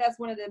I think that's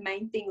one of the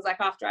main things, like,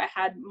 after I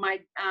had my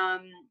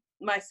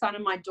my son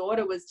and my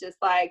daughter, was just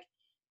like,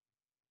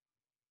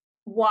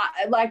 what,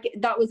 like,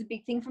 that was a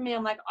big thing for me.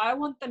 I'm like, I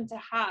want them to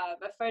have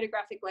a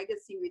photographic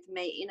legacy with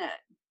me in it.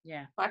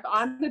 Yeah. Like,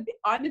 I'm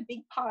a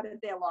big part of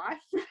their life.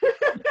 I'm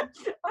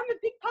a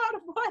big part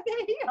of why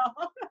they're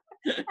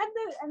here.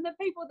 and the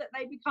people that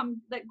they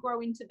become, that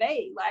grow into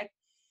be. Like,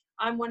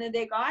 I'm one of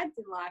their guides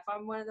in life.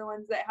 I'm one of the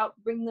ones that help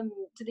bring them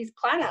to this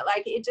planet.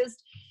 Like, it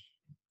just,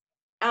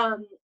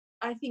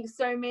 I think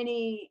so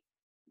many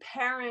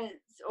parents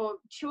or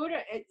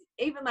children,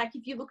 even like,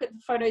 if you look at the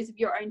photos of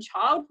your own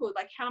childhood,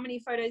 like, how many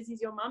photos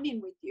is your mum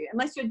in with you?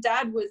 Unless your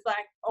dad was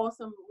like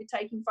awesome with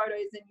taking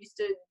photos and used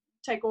to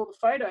take all the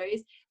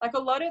photos, like, a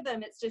lot of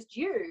them, it's just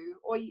you,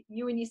 or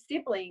you and your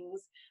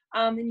siblings,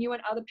 and you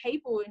and other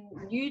people,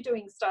 and you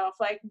doing stuff.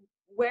 Like,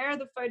 where are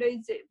the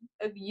photos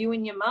of you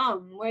and your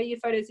mum? Where are your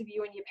photos of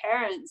you and your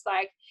parents?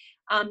 Like,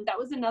 that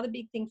was another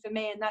big thing for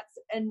me. And that's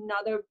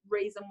another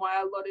reason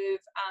why a lot of,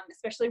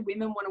 especially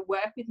women, want to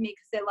work with me,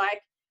 because they're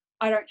like,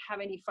 I don't have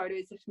any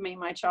photos of me and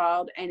my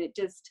child. And it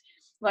just,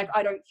 like,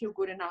 I don't feel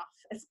good enough,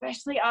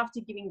 especially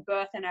after giving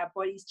birth and our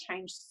bodies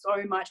change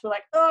so much. We're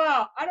like,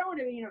 oh, I don't want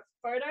to be in a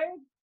photo.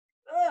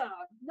 Oh,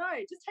 no,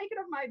 just take it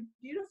of my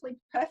beautifully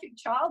perfect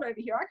child over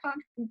here. I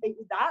can't compete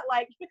with that.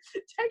 Like,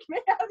 take me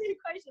out of the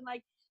equation.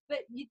 Like, but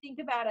you think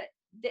about it,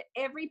 that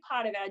every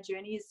part of our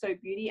journey is so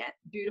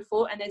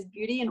beautiful, and there's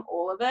beauty in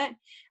all of it.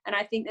 And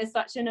I think there's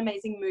such an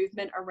amazing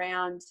movement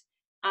around,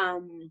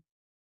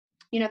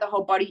 you know, the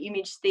whole body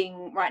image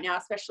thing right now,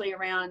 especially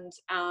around,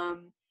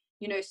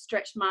 you know,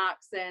 stretch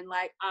marks and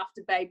like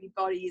after baby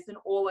bodies and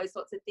all those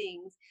sorts of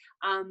things.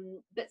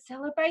 But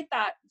celebrate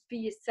that for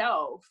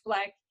yourself.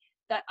 Like,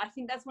 that, I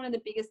think that's one of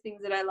the biggest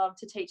things that I love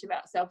to teach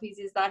about selfies,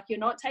 is like, you're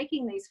not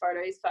taking these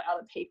photos for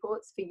other people.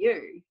 It's for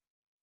you.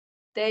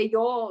 They're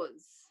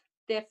yours.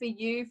 They're for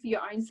you, for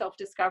your own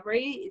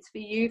self-discovery. It's for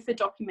you, for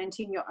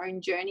documenting your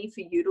own journey,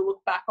 for you to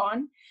look back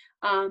on,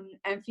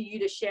 and for you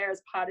to share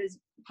as part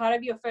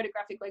of your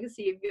photographic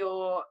legacy of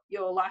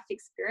your life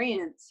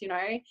experience, you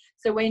know.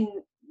 So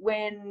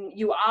when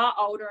you are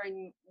older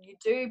and you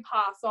do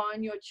pass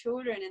on, your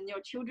children and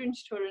your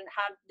children's children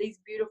have these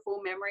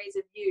beautiful memories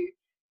of you,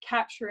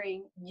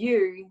 capturing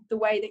you the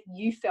way that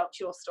you felt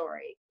your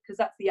story. Because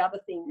that's the other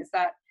thing, is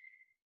that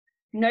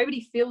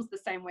nobody feels the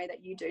same way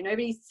that you do.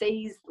 Nobody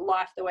sees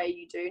life the way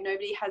you do.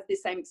 Nobody has the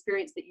same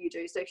experience that you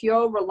do. So if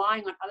you're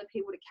relying on other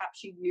people to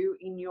capture you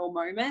in your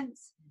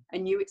moments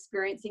and you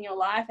experiencing your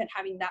life and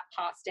having that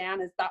passed down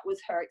as that was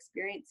her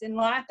experience in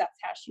life, that's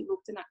how she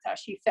looked and that's how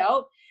she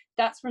felt,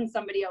 that's from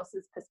somebody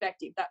else's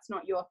perspective. That's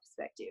not your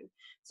perspective.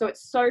 So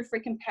it's so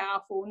freaking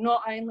powerful,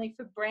 not only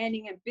for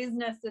branding and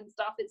business and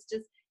stuff.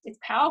 It's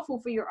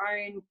powerful for your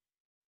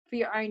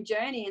own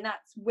journey. And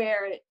that's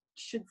where it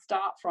should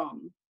start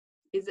from.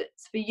 Is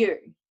it's for you.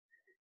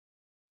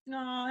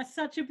 Oh, it's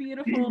such a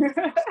beautiful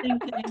thing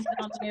to end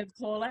on there,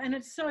 Paula. And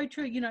it's so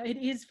true. You know, it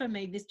is for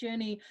me. This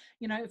journey,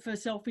 you know, for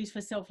selfies,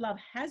 for self-love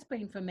has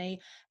been for me.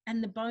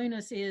 And the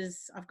bonus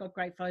is I've got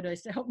great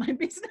photos to help my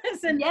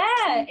business. And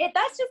yeah,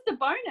 that's just the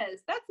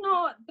bonus. That's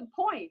not the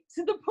point.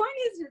 So the point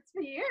is it's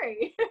for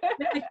you.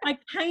 I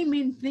came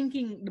in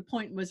thinking the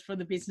point was for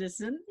the business,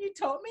 and you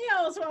taught me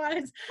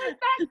otherwise.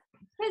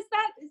 Because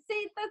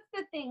that's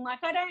the thing. Like,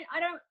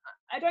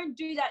 I don't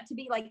do that to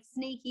be like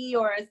sneaky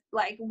or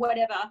like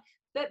whatever.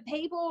 But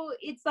people,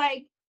 it's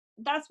like,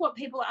 that's what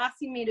people are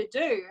asking me to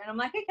do. And I'm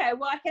like, okay,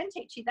 well, I can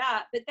teach you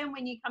that. But then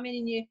when you come in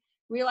and you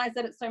realize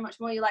that it's so much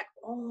more, you're like,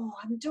 oh,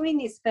 I'm doing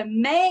this for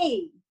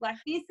me. Like,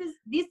 this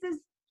is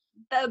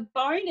the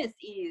bonus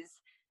is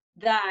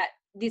that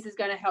this is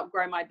going to help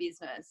grow my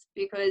business,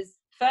 because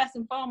first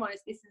and foremost,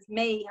 this is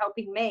me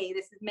helping me.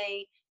 This is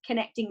me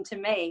connecting to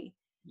me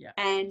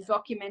and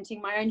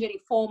documenting my own journey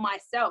for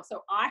myself,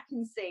 so I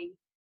can see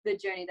the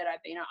journey that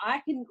I've been on.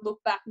 I can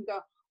look back and go,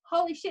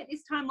 holy shit,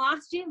 this time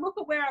last year, look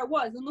at where I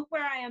was and look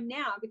where I am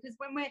now. Because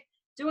when we're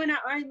doing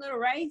our own little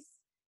race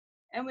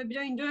and we've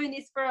been doing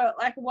this for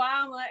like a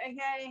while, I'm like,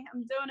 okay,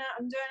 I'm doing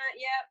it.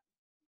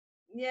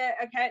 Yeah,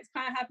 okay, it's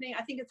kind of happening.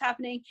 I think it's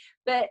happening.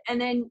 And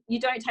then you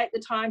don't take the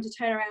time to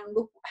turn around and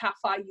look how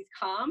far you've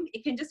come.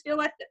 It can just feel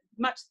like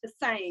much the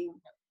same.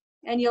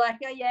 And you're like,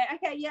 oh, yeah,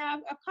 okay, yeah,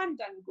 I've kind of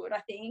done good, I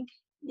think.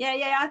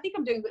 Yeah, I think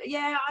I'm doing good.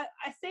 Yeah,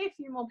 I see a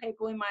few more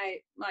people in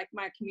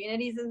my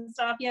communities and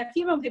stuff. Yeah, a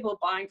few more people are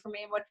buying from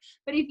me and what.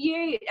 But if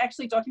you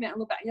actually document and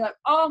look back, you're like,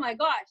 oh my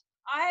gosh,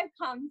 I've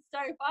come so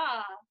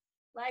far.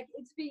 Like,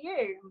 it's for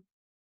you.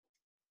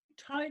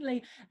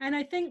 Totally. And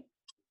I think,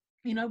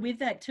 you know, with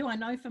that too, I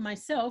know for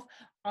myself,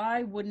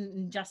 I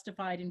wouldn't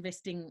justify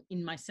investing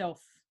in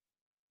myself.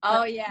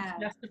 Oh yeah.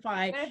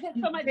 Justify but if it's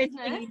for my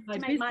business to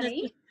make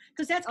money,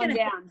 because that's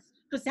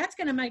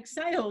going to make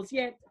sales.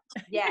 Yet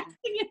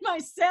investing in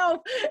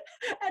myself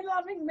and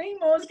loving me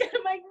more is going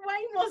to make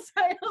way more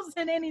sales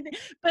than anything.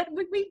 But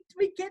we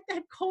get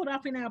that caught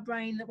up in our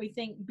brain that we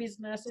think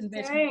business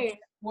investment is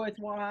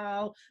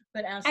worthwhile,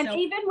 but ourselves. And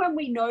even when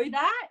we know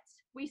that,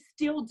 we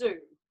still do.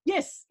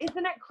 Yes.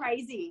 Isn't it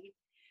crazy?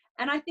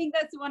 And I think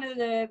that's one of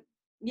the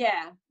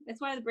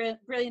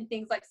brilliant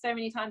things. Like, so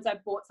many times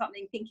I've bought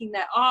something thinking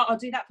that, oh, I'll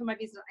do that for my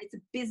business. It's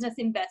a business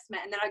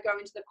investment. And then I go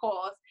into the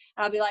course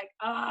and I'll be like,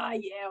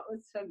 yeah, it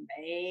was for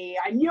me.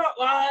 I knew it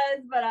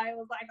was, but I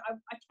was like,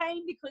 I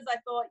came because I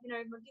thought, you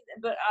know,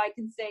 but I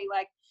can see,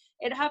 like,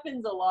 it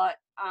happens a lot.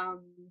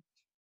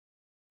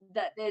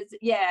 That there's,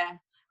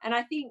 and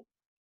I think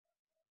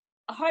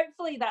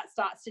hopefully that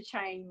starts to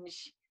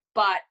change.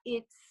 But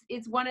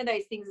it's one of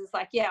those things. It's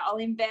like, I'll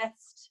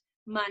invest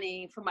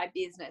money for my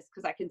business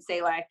because I can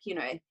see, like, you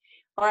know,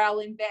 or I'll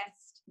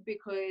invest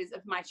because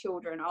of my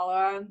children, or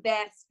I'll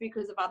invest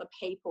because of other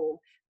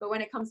people. But when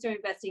it comes to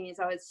investing, it's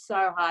always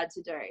so hard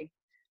to do.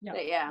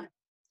 But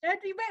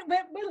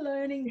we're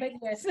learning, but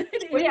yes,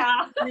 we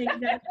are.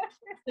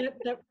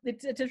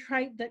 It's a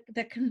trait that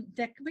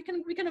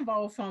we can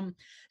evolve from.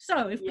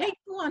 So if people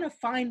want to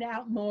find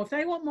out more, if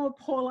they want more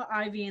Paula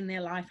Ivy in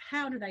their life,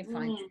 how do they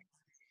find you?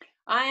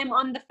 I am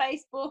on the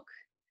Facebook.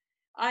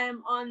 I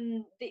am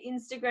on the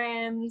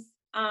Instagrams.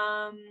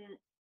 I'm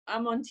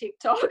on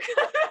TikTok.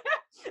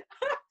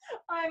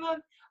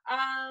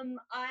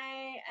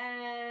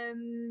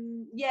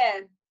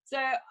 So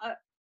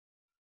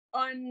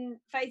on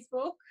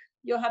Facebook,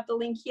 you'll have the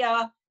link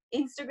here.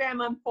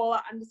 Instagram, I'm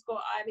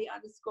Paula_Ivy_.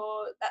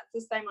 That's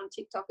the same on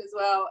TikTok as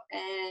well,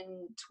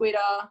 and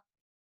Twitter,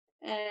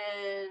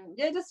 and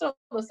just all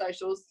the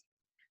socials.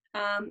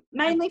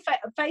 Mainly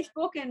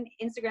Facebook and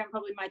Instagram,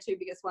 probably my two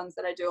biggest ones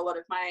that I do a lot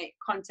of my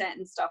content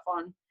and stuff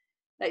on,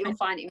 that you'll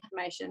find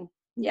information.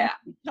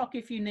 TikTok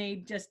if you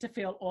need, just to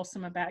feel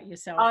awesome about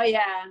yourself.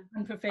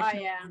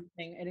 Unprofessional.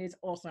 It is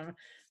awesome.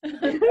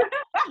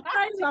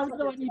 I love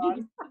the one you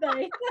did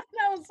today.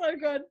 That was so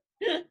good.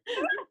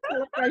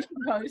 Celebration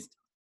post.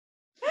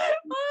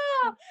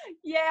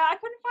 I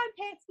couldn't find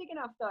pants big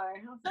enough though.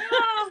 I was like,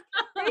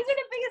 these are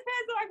the biggest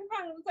pants that I can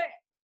find. I was like,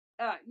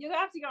 you'll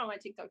have to go on my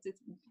TikTok to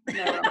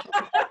know what I'm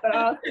talking about. But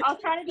I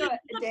was trying to do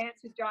a dance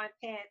with giant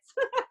pants.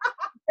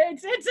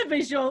 It's a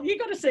visual. You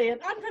got to see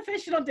it.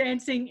 Unprofessional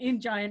dancing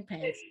in giant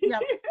pants.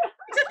 Yep.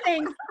 It's a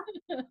thing.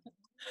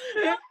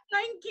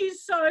 Thank you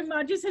so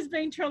much. This has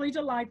been truly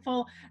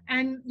delightful.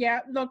 And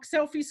look,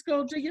 Selfie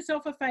School, do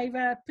yourself a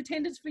favor.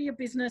 Pretend it's for your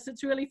business.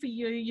 It's really for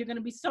you. You're going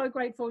to be so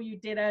grateful you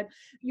did it.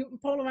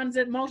 Paula runs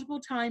it multiple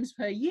times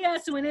per year.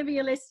 So whenever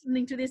you're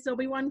listening to this, there'll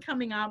be one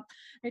coming up.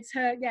 It's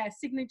her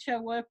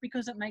signature work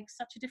because it makes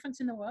such a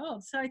difference in the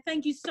world. So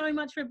thank you so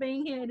much for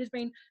being here. It has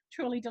been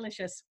truly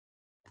delicious.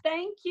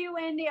 Thank you,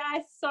 Wendy.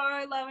 I so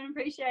love and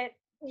appreciate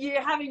you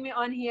having me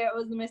on here. It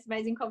was the most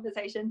amazing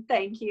conversation.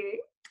 Thank you.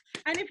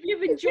 And if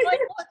you've enjoyed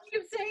what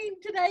you've seen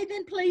today,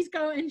 then please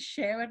go and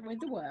share it with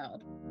the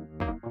world.